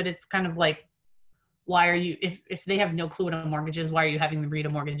this, but it's kind of like, why are you, if they have no clue what a mortgage is, why are you having them read a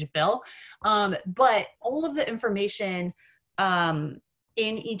mortgage bill? But all of the information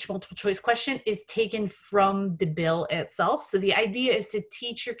in each multiple choice question is taken from the bill itself. So the idea is to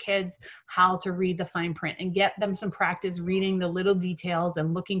teach your kids how to read the fine print and get them some practice reading the little details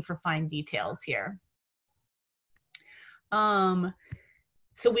and looking for fine details here.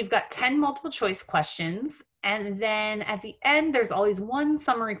 So we've got 10 multiple choice questions. And then at the end, there's always one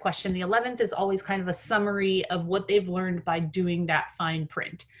summary question. The 11th is always kind of a summary of what they've learned by doing that fine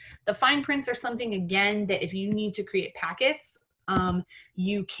print. The fine prints are something, again, that if you need to create packets,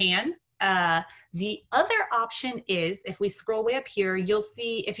 you can. The other option is, if we scroll way up here, you'll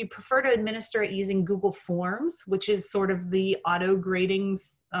see if you prefer to administer it using Google Forms, which is sort of the auto grading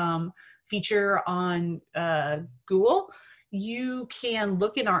feature on Google, you can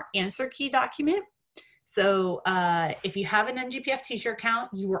look in our answer key document. So if you have an NGPF teacher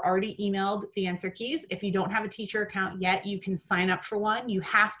account, you were already emailed the answer keys. If you don't have a teacher account yet, you can sign up for one. You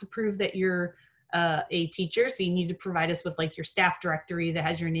have to prove that you're a teacher. So you need to provide us with like your staff directory that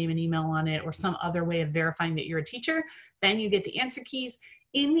has your name and email on it or some other way of verifying that you're a teacher. Then you get the answer keys.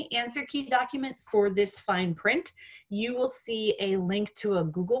 In the answer key document for this fine print, you will see a link to a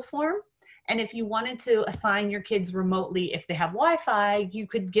Google form. And if you wanted to assign your kids remotely, if they have Wi-Fi, you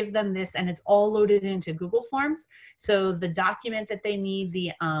could give them this and it's all loaded into Google Forms. So the document that they need,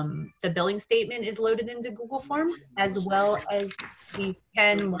 the billing statement is loaded into Google Forms, as well as the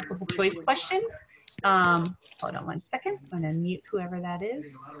 10 multiple choice questions. Hold on one second. I'm gonna mute whoever that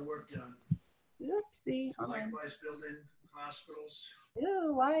is. A lot of work done. Oopsie, hold on. Likewise, building hospitals.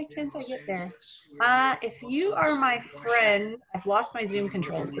 Oh, why can't I get there? If you are my friend, I've lost my Zoom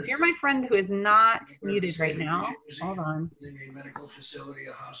controls. If you're my friend who is not muted right now, hold on. A medical facility,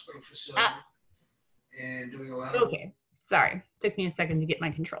 a hospital facility, and doing a lot of. Okay, sorry. Took me a second to get my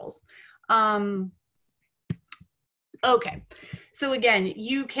controls. Okay, so again,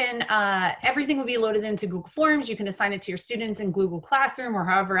 you can, everything will be loaded into Google Forms. You can assign it to your students in Google Classroom or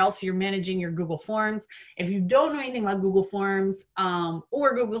however else you're managing your Google Forms. If you don't know anything about Google Forms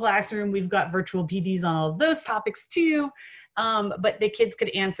or Google Classroom, we've got virtual PDs on all of those topics too. But the kids could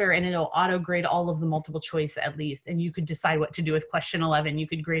answer and it'll auto grade all of the multiple choice at least. And you could decide what to do with question 11. You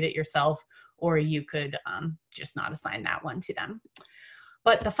could grade it yourself or you could just not assign that one to them.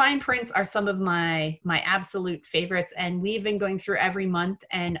 But the fine prints are some of my absolute favorites. And we've been going through every month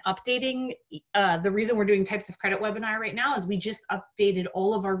and updating. The reason we're doing types of credit webinar right now is we just updated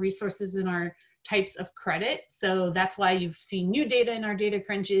all of our resources in our types of credit. So that's why you've seen new data in our data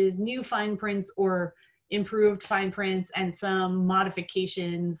crunches, new fine prints or improved fine prints, and some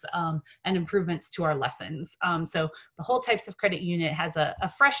modifications and improvements to our lessons. So the whole types of credit unit has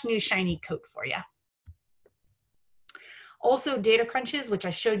a fresh, new, shiny coat for you. Also data crunches, which I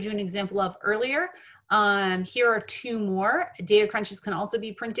showed you an example of earlier. Here are two more. Data crunches can also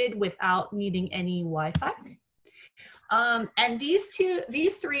be printed without needing any Wi-Fi. And these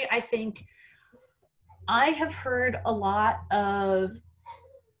three, I think, I have heard a lot of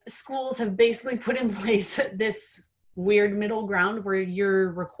schools have basically put in place this weird middle ground where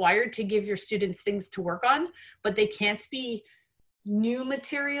you're required to give your students things to work on, but they can't be new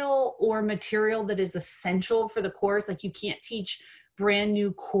material or material that is essential for the course. Like you can't teach brand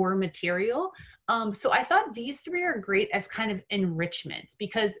new core material. So I thought these three are great as kind of enrichment,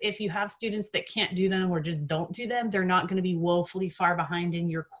 because if you have students that can't do them or just don't do them, they're not going to be woefully far behind in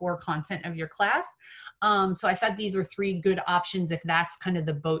your core content of your class. So I thought these were three good options if that's kind of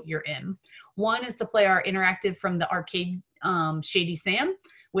the boat you're in. One is to play our interactive from the arcade, Shady Sam,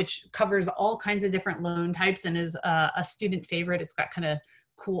 which covers all kinds of different loan types and is a student favorite. It's got kind of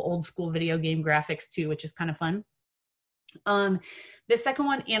cool old school video game graphics too, which is kind of fun. The second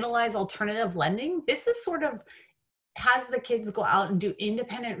one, Analyze Alternative Lending. This is sort of has the kids go out and do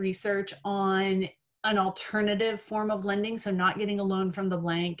independent research on an alternative form of lending. So not getting a loan from the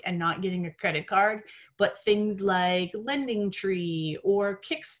bank and not getting a credit card, but things like Lending Tree or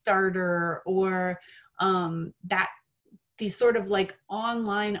Kickstarter or these sort of like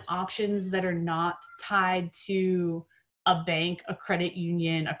online options that are not tied to a bank, a credit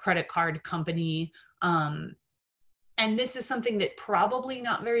union, a credit card company. And this is something that probably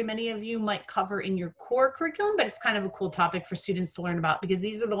not very many of you might cover in your core curriculum, but it's kind of a cool topic for students to learn about, because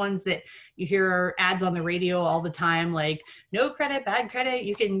these are the ones that you hear ads on the radio all the time, like no credit, bad credit,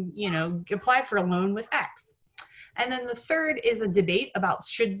 you can, you know, apply for a loan with X. And then the third is a debate about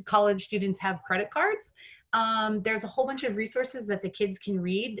should college students have credit cards. There's a whole bunch of resources that the kids can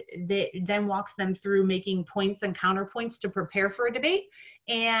read that then walks them through making points and counterpoints to prepare for a debate.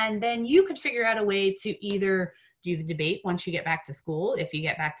 And then you could figure out a way to either do the debate once you get back to school, if you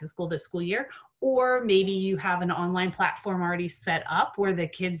get back to school this school year, or maybe you have an online platform already set up where the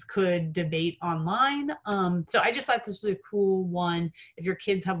kids could debate online. So I just thought this was a cool one if your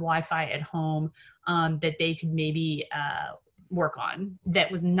kids have Wi-Fi at home, that they could maybe work on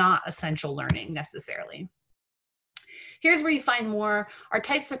that was not essential learning necessarily. Here's where you find more. Our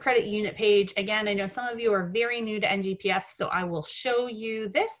types of credit unit page. Again, I know some of you are very new to NGPF, so I will show you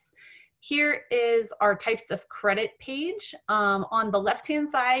this. Here is our types of credit page. On the left-hand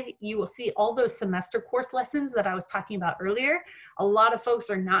side, you will see all those semester course lessons that I was talking about earlier. A lot of folks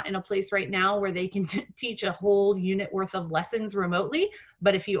are not in a place right now where they can teach a whole unit worth of lessons remotely,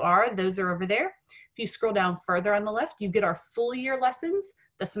 but if you are, those are over there. If you scroll down further on the left, you get our full year lessons.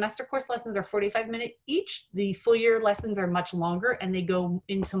 The semester course lessons are 45-minute each. The full year lessons are much longer and they go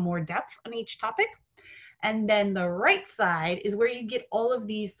into more depth on each topic. And then the right side is where you get all of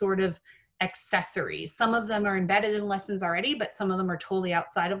these sort of accessories. Some of them are embedded in lessons already, but some of them are totally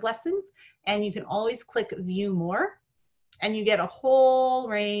outside of lessons. And you can always click view more and you get a whole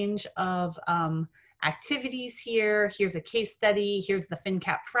range of activities here. Here's a case study. Here's the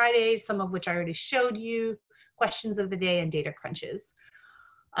FinCap Fridays, some of which I already showed you, questions of the day and data crunches.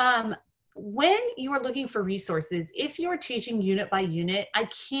 When you are looking for resources, if you're teaching unit by unit, I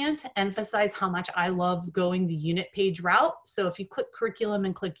can't emphasize how much I love going the unit page route. So if you click curriculum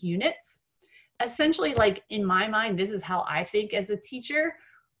and click units, essentially, like in my mind, this is how I think as a teacher.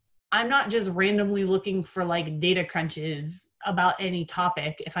 I'm not just randomly looking for like data crunches about any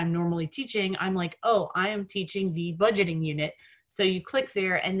topic. If I'm normally teaching, I'm like, oh, I am teaching the budgeting unit. So you click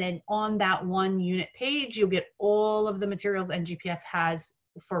there and then on that one unit page, you'll get all of the materials NGPF has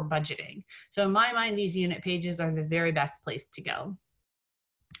for budgeting. So in my mind, these unit pages are the very best place to go.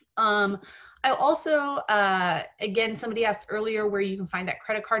 I also, again, somebody asked earlier where you can find that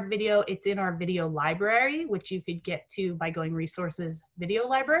credit card video. It's in our video library, which you could get to by going resources video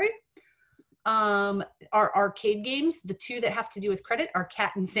library. Our arcade games, the two that have to do with credit are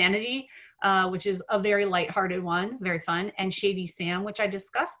Cat Insanity, which is a very lighthearted one, very fun, and Shady Sam, which I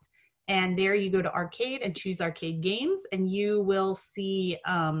discussed. And there you go to arcade and choose arcade games and you will see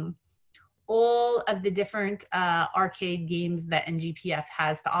all of the different arcade games that NGPF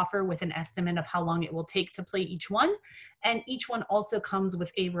has to offer with an estimate of how long it will take to play each one. And each one also comes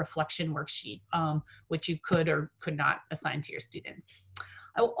with a reflection worksheet, which you could or could not assign to your students.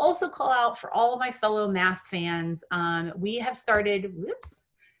 I will also call out for all of my fellow math fans, we have started,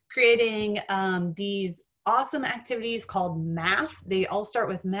 creating these awesome activities called math. They all start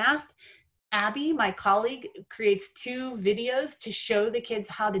with math. Abby, my colleague, creates 2 videos to show the kids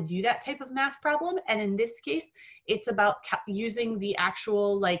how to do that type of math problem. And in this case, it's about using the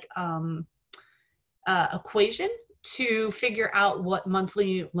actual like equation to figure out what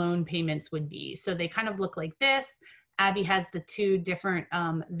monthly loan payments would be. So they kind of look like this. Abby has the 2 different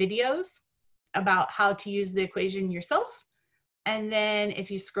videos about how to use the equation yourself. And then if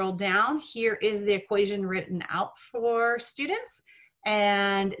you scroll down, here is the equation written out for students.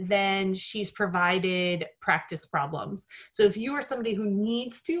 And then she's provided practice problems. So if you are somebody who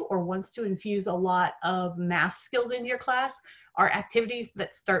needs to or wants to infuse a lot of math skills into your class, our activities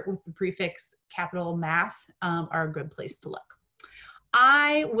that start with the prefix capital math are a good place to look.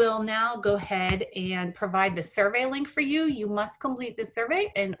 I will now go ahead and provide the survey link for you. You must complete the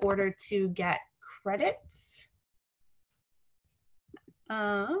survey in order to get credits.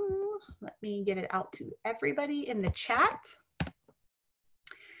 Let me get it out to everybody in the chat.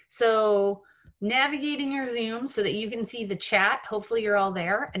 So navigating your Zoom so that you can see the chat, hopefully you're all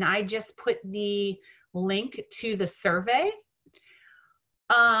there. And I just put the link to the survey.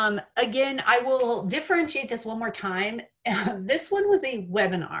 Again, I will differentiate this one more time. This one was a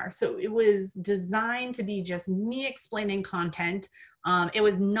webinar, so it was designed to be just me explaining content. It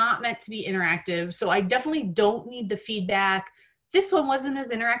was not meant to be interactive, so I definitely don't need the feedback. This one wasn't as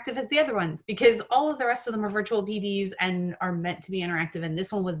interactive as the other ones because all of the rest of them are virtual PDs and are meant to be interactive, and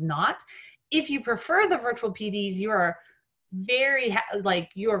this one was not. If you prefer the virtual PDs, you are very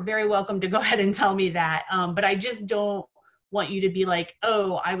welcome to go ahead and tell me that. But I just don't want you to be like,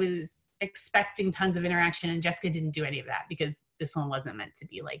 oh, I was expecting tons of interaction and Jessica didn't do any of that, because this one wasn't meant to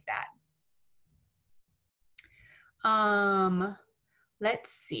be like that. Let's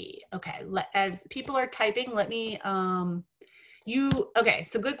see. Okay, as people are typing, let me, okay,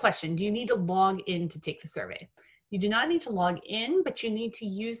 so good question. Do you need to log in to take the survey? You do not need to log in, but you need to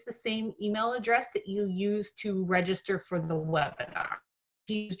use the same email address that you used to register for the webinar.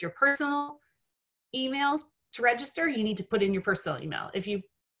 If you used your personal email to register, you need to put in your personal email. If you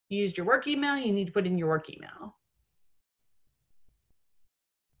used your work email, you need to put in your work email.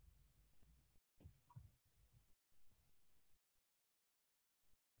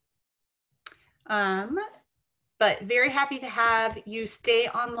 But very happy to have you stay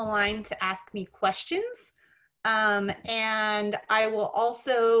on the line to ask me questions. And I will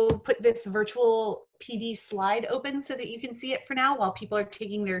also put this virtual PD slide open so that you can see it for now while people are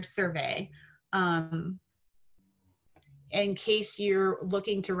taking their survey. In case you're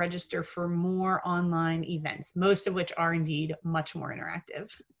looking to register for more online events, most of which are indeed much more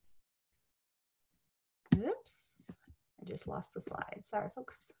interactive. Oops, I just lost the slide. Sorry,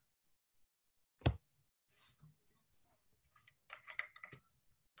 folks.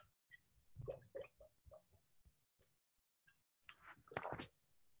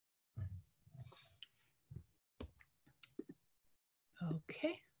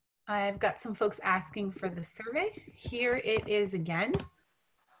 Okay. I've got some folks asking for the survey. Here it is again.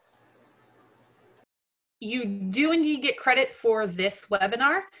 You do indeed get credit for this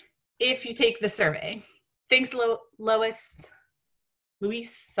webinar if you take the survey. Thanks, Lois.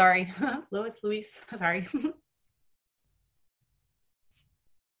 Luis, sorry. Lois, Luis, sorry.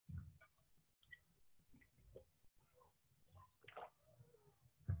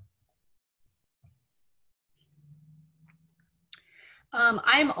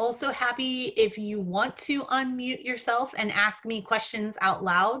 I'm also happy if you want to unmute yourself and ask me questions out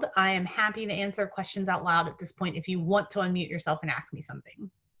loud. I am happy to answer questions out loud at this point if you want to unmute yourself and ask me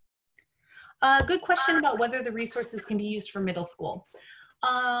something. Good question about whether the resources can be used for middle school.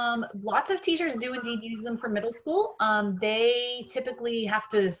 Lots of teachers do indeed use them for middle school. They typically have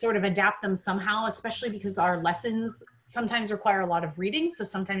to sort of adapt them somehow, especially because our lessons sometimes require a lot of reading. So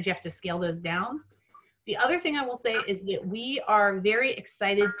sometimes you have to scale those down. The other thing I will say is that we are very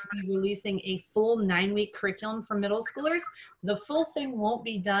excited to be releasing a full 9-week curriculum for middle schoolers. The full thing won't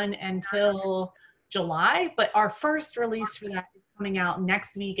be done until July, but our first release for that is coming out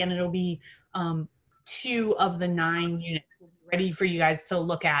next week, and it'll be 2 of the 9 units ready for you guys to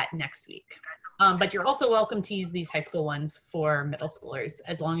look at next week. But you're also welcome to use these high school ones for middle schoolers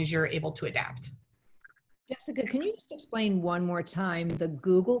as long as you're able to adapt. Jessica, can you just explain one more time the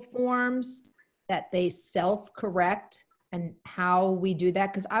Google Forms that they self-correct and how we do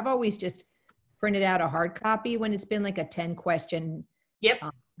that? Because I've always just printed out a hard copy when it's been like a 10-question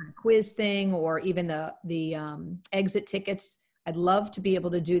quiz thing, or even the exit tickets. I'd love to be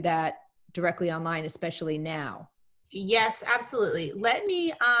able to do that directly online, especially now. Yes, absolutely. Let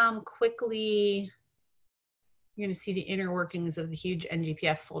me quickly, you're going to see the inner workings of the huge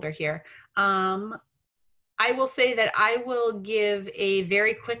NGPF folder here. I will say that I will give a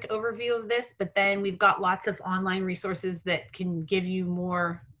very quick overview of this, but then we've got lots of online resources that can give you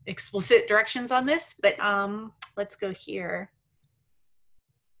more explicit directions on this. But let's go here.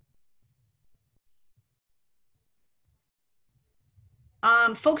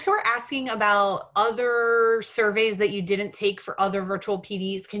 Folks who are asking about other surveys that you didn't take for other virtual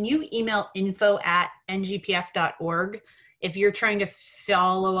PDs, can you email info@ngpf.org if you're trying to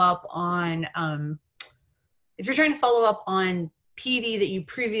follow up on PD that you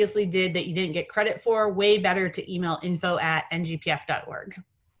previously did that you didn't get credit for? Way better to email info@ngpf.org.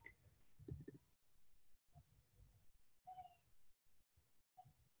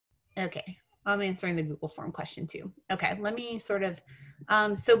 Okay, I'm answering the Google form question too. Okay, let me sort of,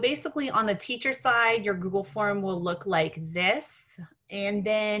 so basically on the teacher side, your Google form will look like this. And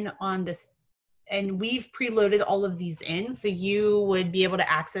then on this, and we've preloaded all of these in, so you would be able to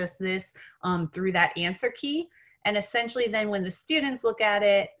access this through that answer key. And essentially then when the students look at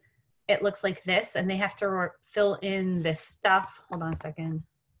it, it looks like this, and they have to fill in this stuff. Hold on a second.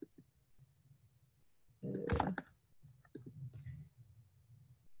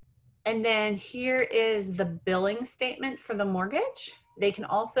 And then here is the billing statement for the mortgage. They can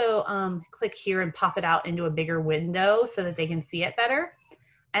also click here and pop it out into a bigger window so that they can see it better.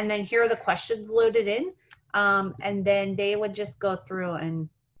 And then here are the questions loaded in. And then they would just go through and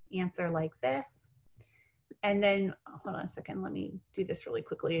answer like this. And then, hold on a second, let me do this really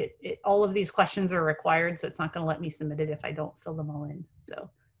quickly. All of these questions are required, so it's not gonna let me submit it if I don't fill them all in. So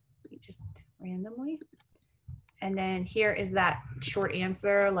let me just randomly. And then here is that short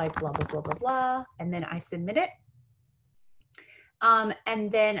answer, like blah, blah, blah, blah, blah. And then I submit it.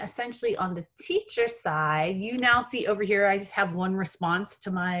 And then essentially on the teacher side, you now see over here, I just have one response to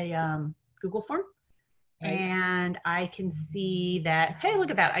my Google form. Right. And I can see that, hey,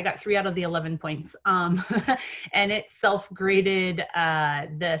 look at that. I got 3 out of the 11 points. And it self-graded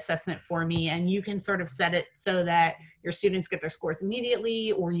the assessment for me. And you can sort of set it so that your students get their scores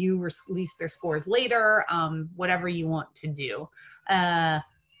immediately, or you release their scores later, whatever you want to do.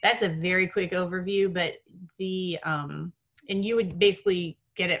 That's a very quick overview, but and you would basically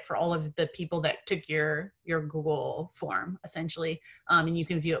get it for all of the people that took your Google form, essentially. And you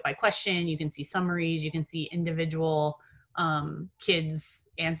can view it by question. You can see summaries. You can see individual kids'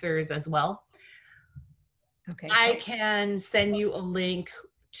 answers as well. Okay. I can send you a link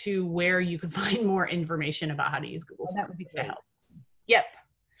to where you can find more information about how to use Google Forms. That would be great. Yep.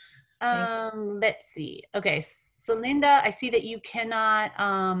 Thank Let's see. Okay, so Linda, I see that you cannot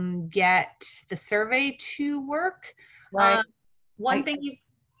get the survey to work. Right. One thing you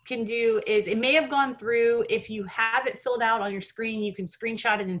can do is, it may have gone through. If you have it filled out on your screen, you can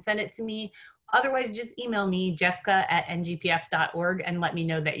screenshot it and send it to me. Otherwise, just email me, jessica@ngpf.org, and let me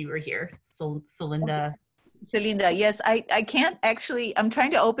know that you were here. So Linda. Celinda, yes, I can't actually, I'm trying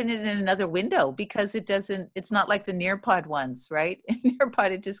to open it in another window because it's not like the Nearpod ones, right? In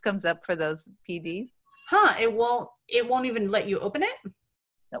Nearpod, it just comes up for those PDs. Huh, it won't even let you open it?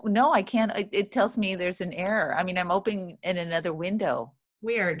 No, I can't. It tells me there's an error. I mean, I'm opening in another window.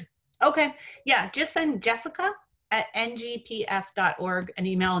 Weird. Okay, yeah, just send jessica@ngpf.org an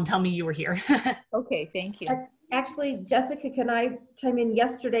email and tell me you were here. Okay, thank you. Actually, Jessica, can I chime in?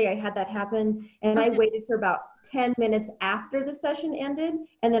 Yesterday I had that happen, and I waited for about 10 minutes after the session ended,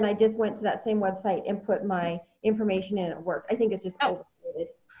 and then I just went to that same website and put my information in. It worked. I think it's just overloaded.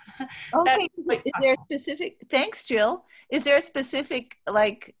 Okay, is there a specific, thanks Jill, is there a specific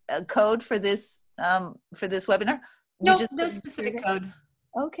like code for this webinar? No, no specific code.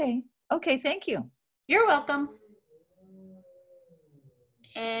 Okay, thank you. You're welcome.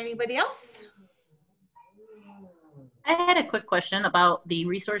 Anybody else? I had a quick question about the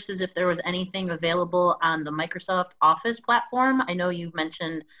resources, if there was anything available on the Microsoft Office platform. I know you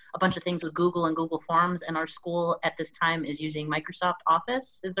mentioned a bunch of things with Google and Google Forms, and our school at this time is using Microsoft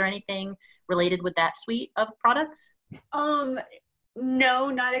Office. Is there anything related with that suite of products?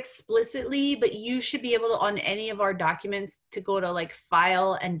 No, not explicitly, but you should be able to, on any of our documents, to go to like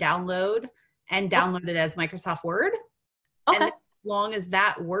File and download it as Microsoft Word. Okay. And as long as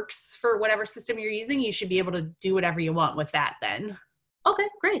that works for whatever system you're using, you should be able to do whatever you want with that then. Okay,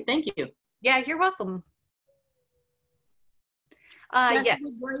 great. Thank you. Yeah, you're welcome. Jessica, yeah.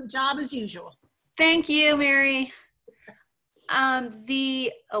 great job as usual. Thank you, Mary.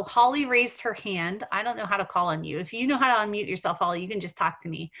 Holly raised her hand. I don't know how to call on you. If you know how to unmute yourself, Holly, you can just talk to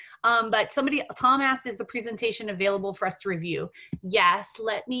me. But Tom asked, is the presentation available for us to review? Yes,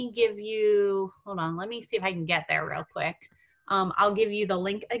 let me give you, hold on, let me see if I can get there real quick. I'll give you the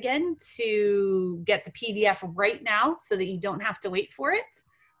link again to get the PDF right now so that you don't have to wait for it.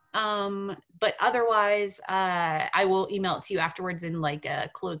 But otherwise, I will email it to you afterwards in like a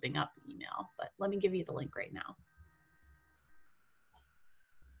closing up email. But let me give you the link right now.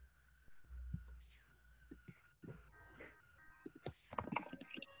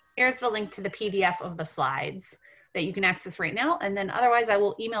 Here's the link to the PDF of the slides that you can access right now. And then otherwise, I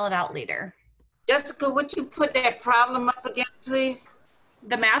will email it out later. Jessica, would you put that problem up again, please?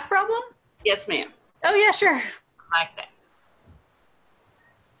 The math problem? Yes, ma'am. Oh, yeah, sure. Like that.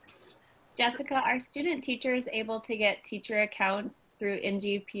 Jessica, are student teachers able to get teacher accounts through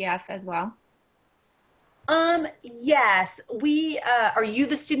NGPF as well? Yes. Are you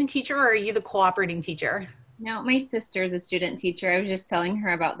the student teacher or are you the cooperating teacher? No, my sister's a student teacher. I was just telling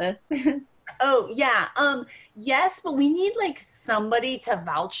her about this. Oh, yeah. Yes, but we need like somebody to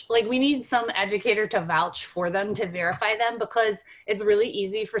vouch, like we need some educator to vouch for them to verify them, because it's really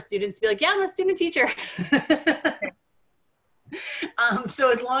easy for students to be like, yeah, I'm a student teacher.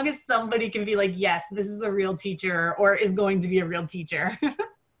 So as long as somebody can be like, yes, this is a real teacher or is going to be a real teacher.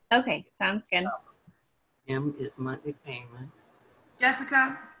 Okay, sounds good. M is monthly payment.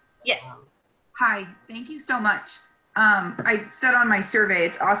 Jessica? Yes. Hi, thank you so much. I said on my survey,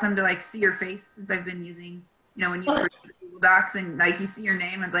 it's awesome to like see your face since I've been using, you know, when you create Google Docs and like you see your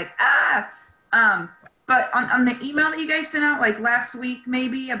name and it's like, but on the email that you guys sent out like last week,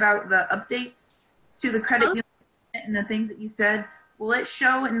 maybe about the updates to the credit union and the things that you said, will it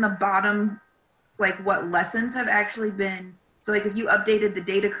show in the bottom, like what lessons have actually been? So like if you updated the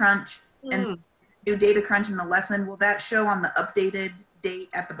data crunch and new data crunch in the lesson, will that show on the updated date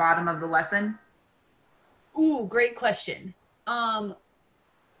at the bottom of the lesson? Ooh, great question.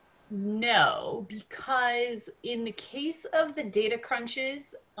 No, because in the case of the data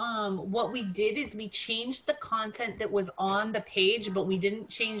crunches, what we did is we changed the content that was on the page, but we didn't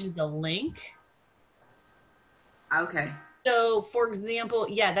change the link. Okay. So for example,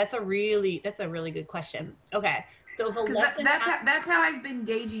 yeah, that's a really good question. Okay. So if a lesson that's how I've been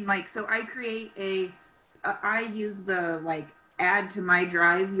gauging, like, so I create I use the like add to my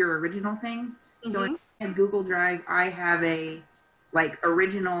drive your original things. So in Google Drive, I have a like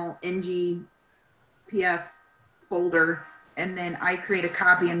original NGPF folder and then I create a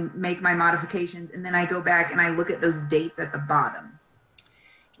copy and make my modifications, and then I go back and I look at those dates at the bottom.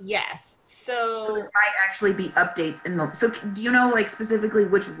 Yes. So So there might actually be updates in the. So do you know like specifically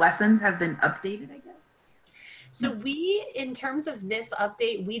which lessons have been updated? I guess. So we, in terms of this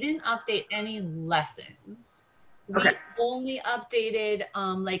update, we didn't update any lessons. We Okay. only updated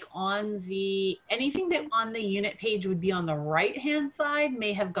like on the, anything that on the unit page would be on the right-hand side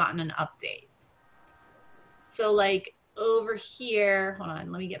may have gotten an update. So like over here, hold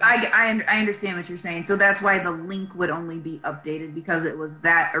on, let me get back. I understand what you're saying. So that's why the link would only be updated because it was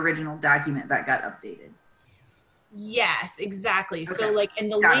that original document that got updated. Yes, exactly. Okay. So like,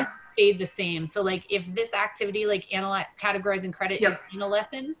 and the Got link stayed the same. So like if this activity, like analyze, categorizing credit is in a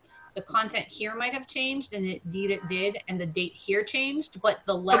lesson, the content here might have changed, and indeed it did, and the date here changed, but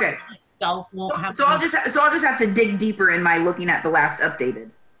the lesson itself won't have. So I'll just have to dig deeper in my looking at the last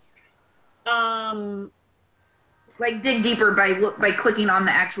updated. Like dig deeper by clicking on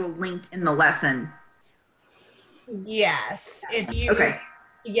the actual link in the lesson. Yes, if you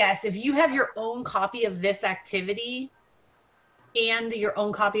yes, if you have your own copy of this activity and your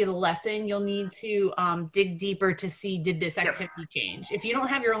own copy of the lesson, you'll need to dig deeper to see, did this activity change? If you don't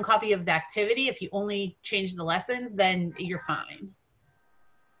have your own copy of the activity, if you only change the lessons, then you're fine.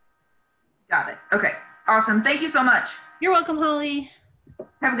 Got it. Okay. Awesome. Thank you so much. You're welcome, Holly.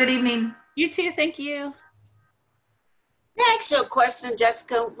 Have a good evening. You too. Thank you. Can I ask you a question,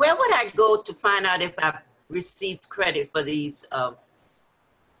 Jessica? Where would I go to find out if I've received credit for these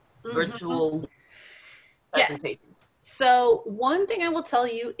virtual presentations? So one thing I will tell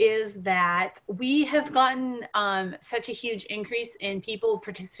you is that we have gotten such a huge increase in people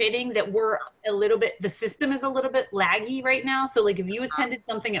participating that we're a little bit, the system is a little bit laggy right now. So like if you attended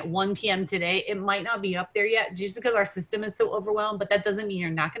something at 1 p.m. today, it might not be up there yet just because our system is so overwhelmed, but that doesn't mean you're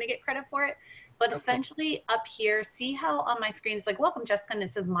not going to get credit for it. But essentially up here, see how on my screen it's like, welcome Jessica, and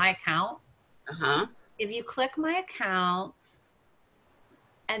it says my account. If you click my account,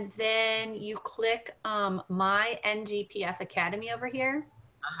 and then you click my NGPF Academy over here.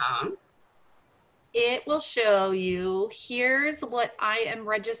 It will show you, here's what I am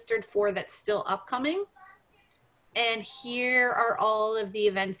registered for that's still upcoming. And here are all of the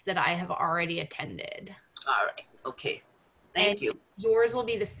events that I have already attended. All right, okay. Thank you. Yours will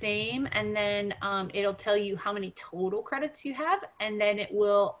be the same. And then it'll tell you how many total credits you have. And then it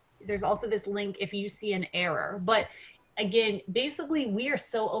will, there's also this link if you see an error. But again, basically we are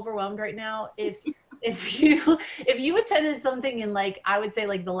so overwhelmed right now. If you attended something in like, I would say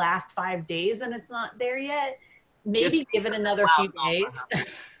like the last 5 days and it's not there yet, maybe give it another few days.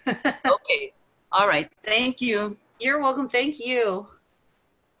 Okay. All right. Thank you. You're welcome. Thank you.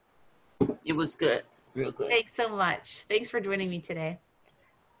 It was good. Real good. Thanks so much. Thanks for joining me today.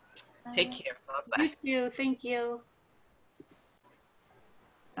 Take care. Bye-bye. You too. Thank you.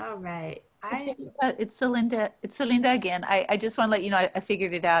 All right. It's Celinda. It's Celinda again. I just want to let you know I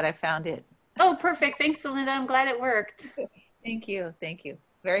figured it out. I found it. Oh, perfect. Thanks, Celinda. I'm glad it worked. Thank you. Thank you.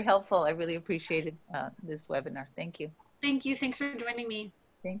 Very helpful. I really appreciated this webinar. Thank you. Thank you. Thanks for joining me.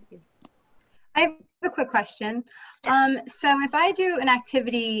 Thank you. I have a quick question. So if I do an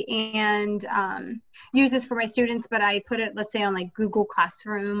activity and use this for my students, but I put it, let's say, on like Google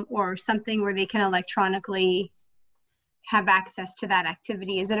Classroom or something where they can electronically have access to that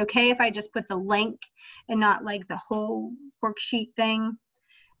activity, is it okay if I just put the link and not like the whole worksheet thing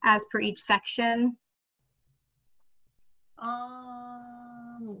as per each section?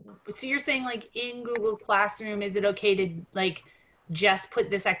 So you're saying like in Google Classroom, is it okay to like just put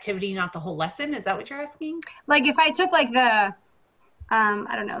this activity, not the whole lesson? Is that what you're asking? Like if I took like the,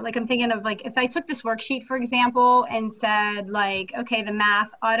 I don't know, like I'm thinking of like, if I took this worksheet, for example, and said like, okay, the math,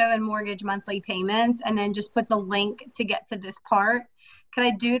 auto and mortgage monthly payments, and then just put the link to get to this part, could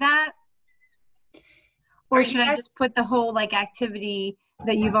I do that? Or should I just put the whole like activity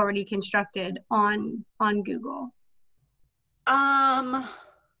that you've already constructed on Google? Are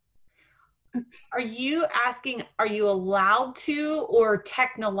you asking, are you allowed to, or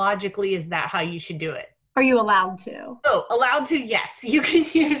technologically, is that how you should do it? Are you allowed to? Oh, allowed to, yes. You can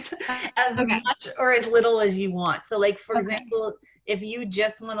use as much or as little as you want. So like, for example, if you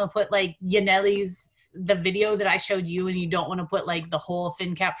just want to put like Yaneli's, the video that I showed you, and you don't want to put like the whole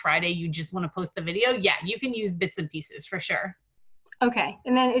FinCap Friday, you just want to post the video, yeah, you can use bits and pieces for sure. Okay,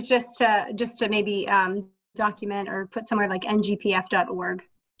 and then it's just to maybe document or put somewhere like ngpf.org.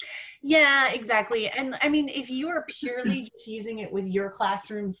 Yeah, exactly. And I mean, if you are purely just using it with your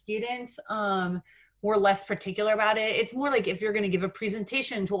classroom students, we're less particular about it. It's more like if you're going to give a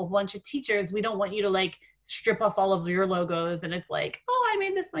presentation to a bunch of teachers, we don't want you to like strip off all of your logos and it's like, oh, I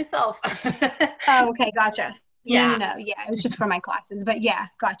made this myself. Oh, okay, gotcha. Yeah. No. Yeah, it was just for my classes. But yeah,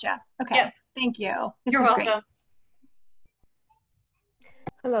 gotcha. Okay. Yep. Thank you. This You're was welcome. great.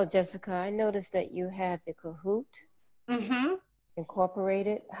 Hello, Jessica. I noticed that you had the Kahoot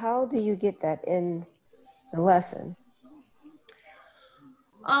incorporated. How do you get that in the lesson?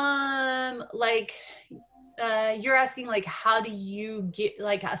 Like, you're asking like, how do you get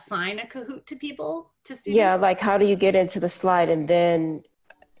like assign a Kahoot to people, to students? Yeah, like how do you get into the slide and then,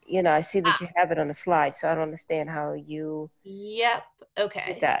 you know, I see that you have it on the slide, so I don't understand how you Yep.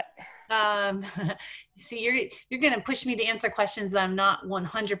 Okay. did that. See, you're gonna push me to answer questions that I'm not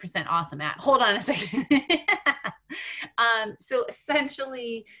 100% awesome at. Hold on a second. So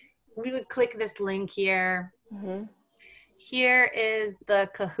essentially, we would click this link here. Here is the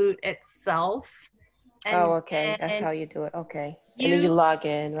Kahoot itself. And oh, okay. That's how you do it. Okay. And then you you log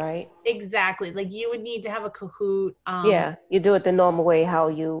in, right? Exactly. Like you would need to have a Kahoot. Yeah, you do it the normal way, how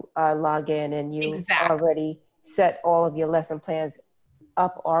you log in, and you already set all of your lesson plans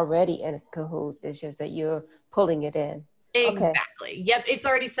up already in Kahoot. It's just that you're pulling it in. Exactly. Okay. Yep. It's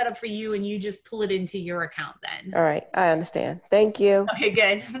already set up for you and you just pull it into your account then. All right. I understand. Thank you. Okay,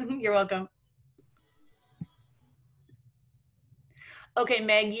 good. You're welcome. Okay,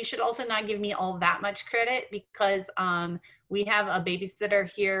 Meg, you should also not give me all that much credit because we have a babysitter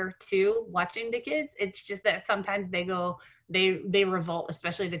here too watching the kids. It's just that sometimes they revolt,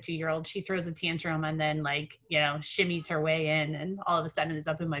 especially the 2-year-old. She throws a tantrum and then like, you know, shimmies her way in and all of a sudden is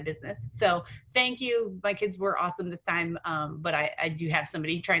up in my business. So thank you. My kids were awesome this time, but I do have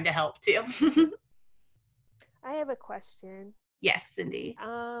somebody trying to help too. I have a question. Yes, Cindy.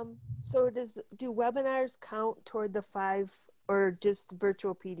 So do webinars count toward the 5 or just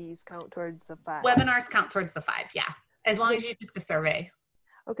virtual PDs count towards the 5? Webinars count towards the 5, yeah. As long as you took the survey.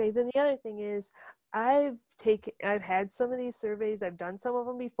 Okay, then the other thing is I've had some of these surveys, I've done some of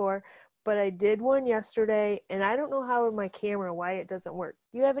them before, but I did one yesterday and I don't know how in my camera why it doesn't work.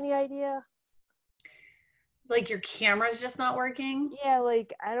 Do you have any idea? Like your camera's just not working? Yeah,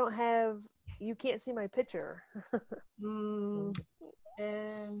 like you can't see my picture.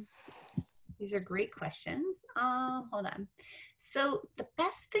 These are great questions. Hold on. So the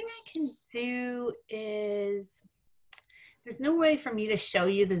best thing I can do is, there's no way for me to show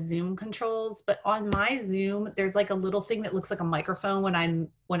you the Zoom controls, but on my Zoom, there's like a little thing that looks like a microphone.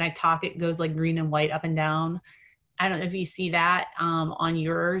 When I talk, it goes like green and white up and down. I don't know if you see that on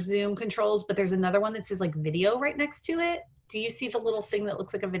your Zoom controls, but there's another one that says like video right next to it. Do you see the little thing that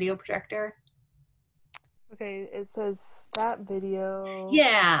looks like a video projector? Okay, it says stop video.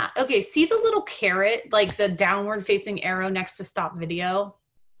 Yeah. Okay. See the little caret, like the downward facing arrow next to stop video?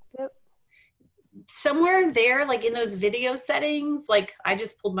 Yep. Somewhere there, like in those video settings, like I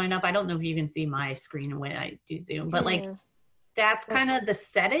just pulled mine up. I don't know if you can see my screen when I do Zoom, but like that's kind of the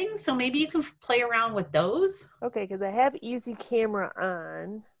settings. So maybe you can play around with those. Okay, because I have easy camera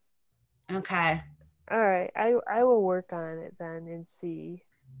on. Okay. All right. I will work on it then and see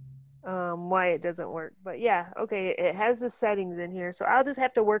why it doesn't work. But yeah, okay, it has the settings in here, so I'll just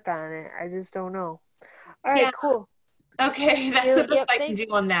have to work on it. I just don't know. All right, cool. Okay, that's the best I can do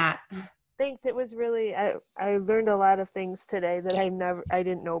on that. Thanks. It was really I learned a lot of things today that I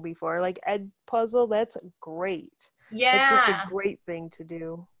didn't know before. Like Ed Puzzle, that's great. Yeah. It's just a great thing to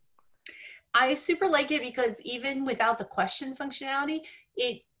do. I super like it because even without the question functionality,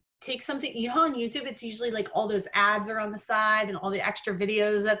 it takes something, you know, on YouTube, it's usually like all those ads are on the side and all the extra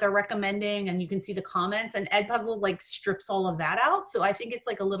videos that they're recommending and you can see the comments, and Edpuzzle like strips all of that out. So I think it's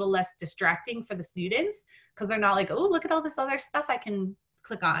like a little less distracting for the students because they're not like, oh, look at all this other stuff I can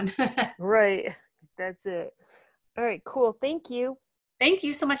click on. Right. That's it. All right, cool. Thank you. Thank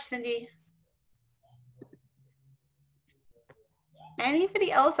you so much, Cindy.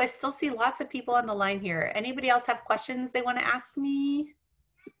 Anybody else? I still see lots of people on the line here. Anybody else have questions they want to ask me?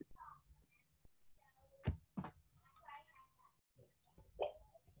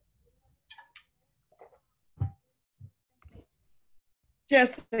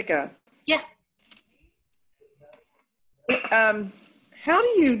 Jessica. Yeah. How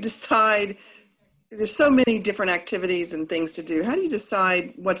do you decide, there's so many different activities and things to do, how do you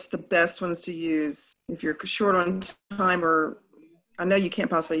decide what's the best ones to use if you're short on time, or I know you can't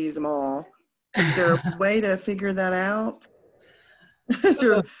possibly use them all. Is there a way to figure that out? Is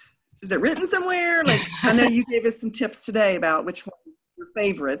it written somewhere? Like, I know you gave us some tips today about which ones your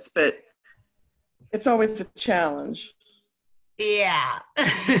favorites, but it's always a challenge. Yeah.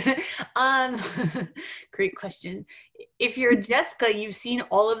 Great question. If you're Jessica, you've seen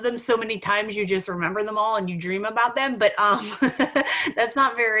all of them so many times you just remember them all and you dream about them, but that's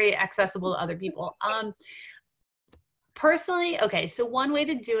not very accessible to other people. personally, okay, so one way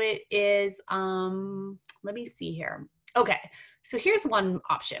to do it is, let me see here. Okay, so here's one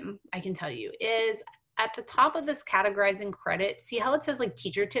option I can tell you is at the top of this categorizing credit, see how it says like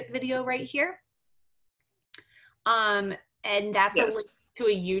teacher tip video right here? And that's a link to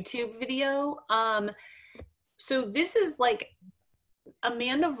a YouTube video. So this is like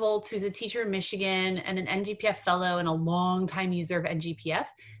Amanda Volz, who's a teacher in Michigan and an NGPF fellow and a longtime user of NGPF.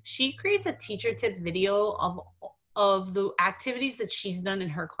 She creates a teacher tip video of the activities that she's done in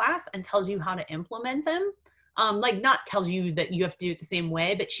her class and tells you how to implement them. Like not tells you that you have to do it the same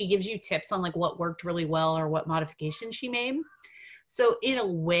way, but she gives you tips on like what worked really well or what modifications she made. So in a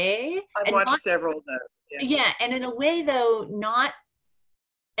way, I've watched several of those. Yeah, and in a way though, not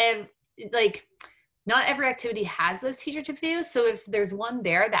every activity has those teacher tip videos. So if there's one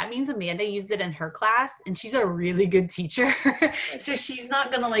there, that means Amanda used it in her class and she's a really good teacher. So she's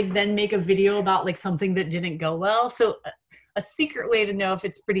not gonna like then make a video about like something that didn't go well. So a secret way to know if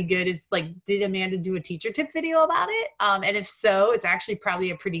it's pretty good is like, did Amanda do a teacher tip video about it? And if so, it's actually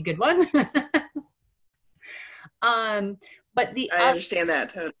probably a pretty good one. But I understand that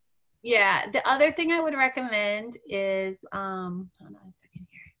totally. Yeah, the other thing I would recommend is, hold on a second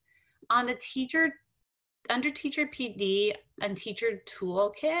here. On the under teacher PD and teacher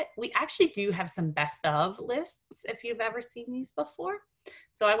toolkit, we actually do have some best of lists if you've ever seen these before.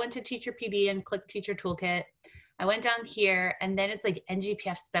 So I went to teacher PD and clicked teacher toolkit. I went down here and then it's like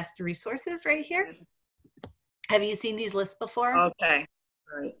NGPF's best resources right here. Have you seen these lists before? Okay,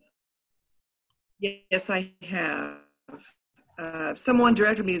 all right. Yes, I have. Someone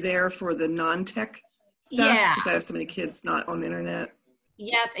directed me there for the non-tech stuff because I have so many kids not on the internet.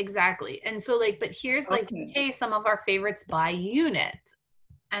 Yep, exactly. And so like, but here's like, hey, some of our favorites by unit.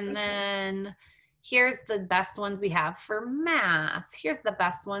 And then here's the best ones we have for math. Here's the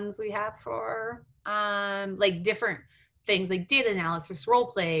best ones we have for like different things like data analysis, role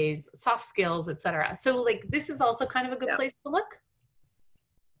plays, soft skills, etc. So like, this is also kind of a good place to look.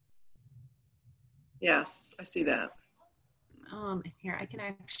 Yes, I see that. Here I can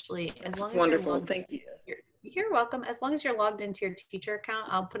actually, as long as wonderful. Thank you. You're welcome. As long as you're logged into your teacher account,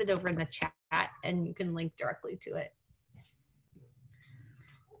 I'll put it over in the chat and you can link directly to it.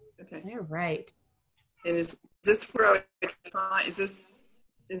 Okay. All right. And is this where I would find, is this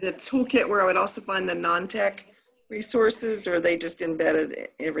the toolkit where I would also find the non-tech resources, or are they just embedded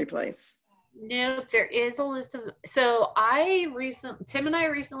every place? Nope, there is a list of, so Tim and I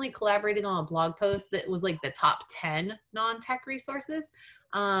recently collaborated on a blog post that was like the top 10 non-tech resources.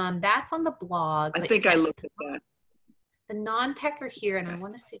 That's on the blog. I think I looked at that. The non-tech are here, and I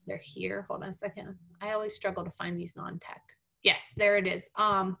want to see if they're here. Hold on a second. I always struggle to find these non-tech. Yes, there it is.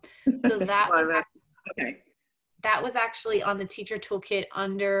 So that that was actually on the teacher toolkit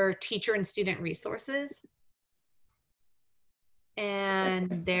under teacher and student resources.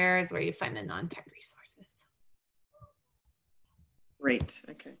 And there's where you find the non-tech resources. Great,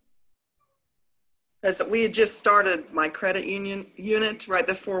 okay. Because we had just started my credit union unit right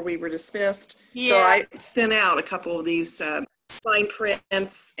before we were dismissed. Yeah. So I sent out a couple of these fine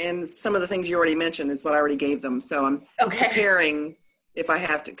prints, and some of the things you already mentioned is what I already gave them. So I'm preparing if I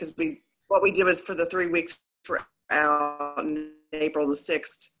have to, because what we did was for the 3 weeks for out in April the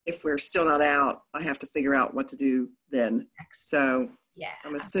 6th, if we're still not out, I have to figure out what to do then. So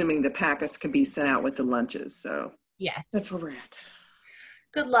I'm assuming the packets can be sent out with the lunches. So that's where we're at.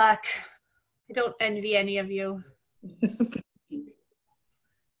 Good luck. I don't envy any of you.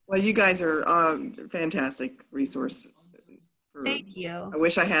 Well, you guys are a fantastic resource. Thank you. I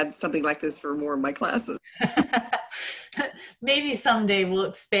wish I had something like this for more of my classes. Maybe someday we'll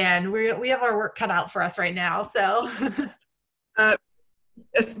expand. We have our work cut out for us right now. So,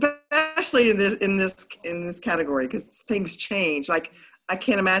 especially in this category, because things change. Like I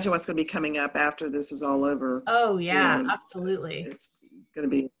can't imagine what's going to be coming up after this is all over. Oh yeah, absolutely. It's going to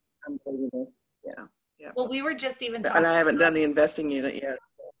be unbelievable. Yeah. Well, we were just even talking, and I haven't done the investing unit yet.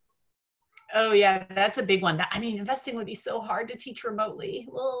 Oh yeah, that's a big one. I mean, investing would be so hard to teach remotely.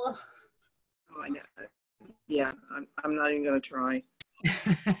 Well, oh, I know. Yeah, I'm not even going to try.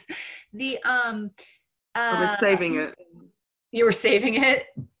 I was saving it. You were saving it?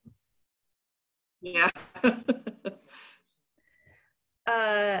 Yeah.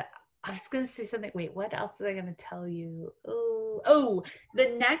 I was going to say something. Wait, what else was I going to tell you? Oh,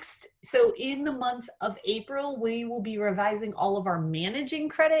 the next. So in the month of April, we will be revising all of our managing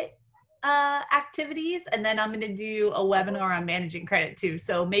credit activities, and then I'm going to do a webinar on managing credit too.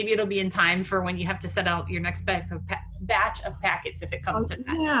 So maybe it'll be in time for when you have to set out your next batch of packets if it comes to that.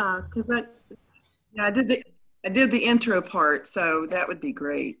 Yeah, because I did the intro part, so that would be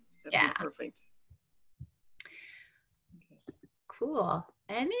great. That'd be perfect. Cool.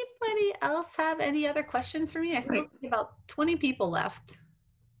 Anybody else have any other questions for me? I still see about 20 people left.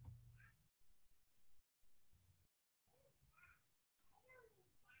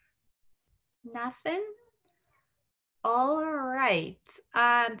 Nothing? All right.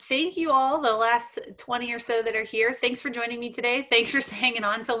 Thank you all, the last 20 or so that are here. Thanks for joining me today. Thanks for hanging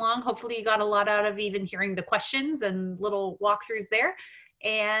on so long. Hopefully you got a lot out of even hearing the questions and little walkthroughs there.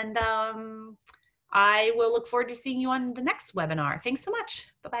 And I will look forward to seeing you on the next webinar. Thanks so much.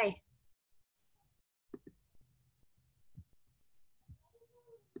 Bye-bye.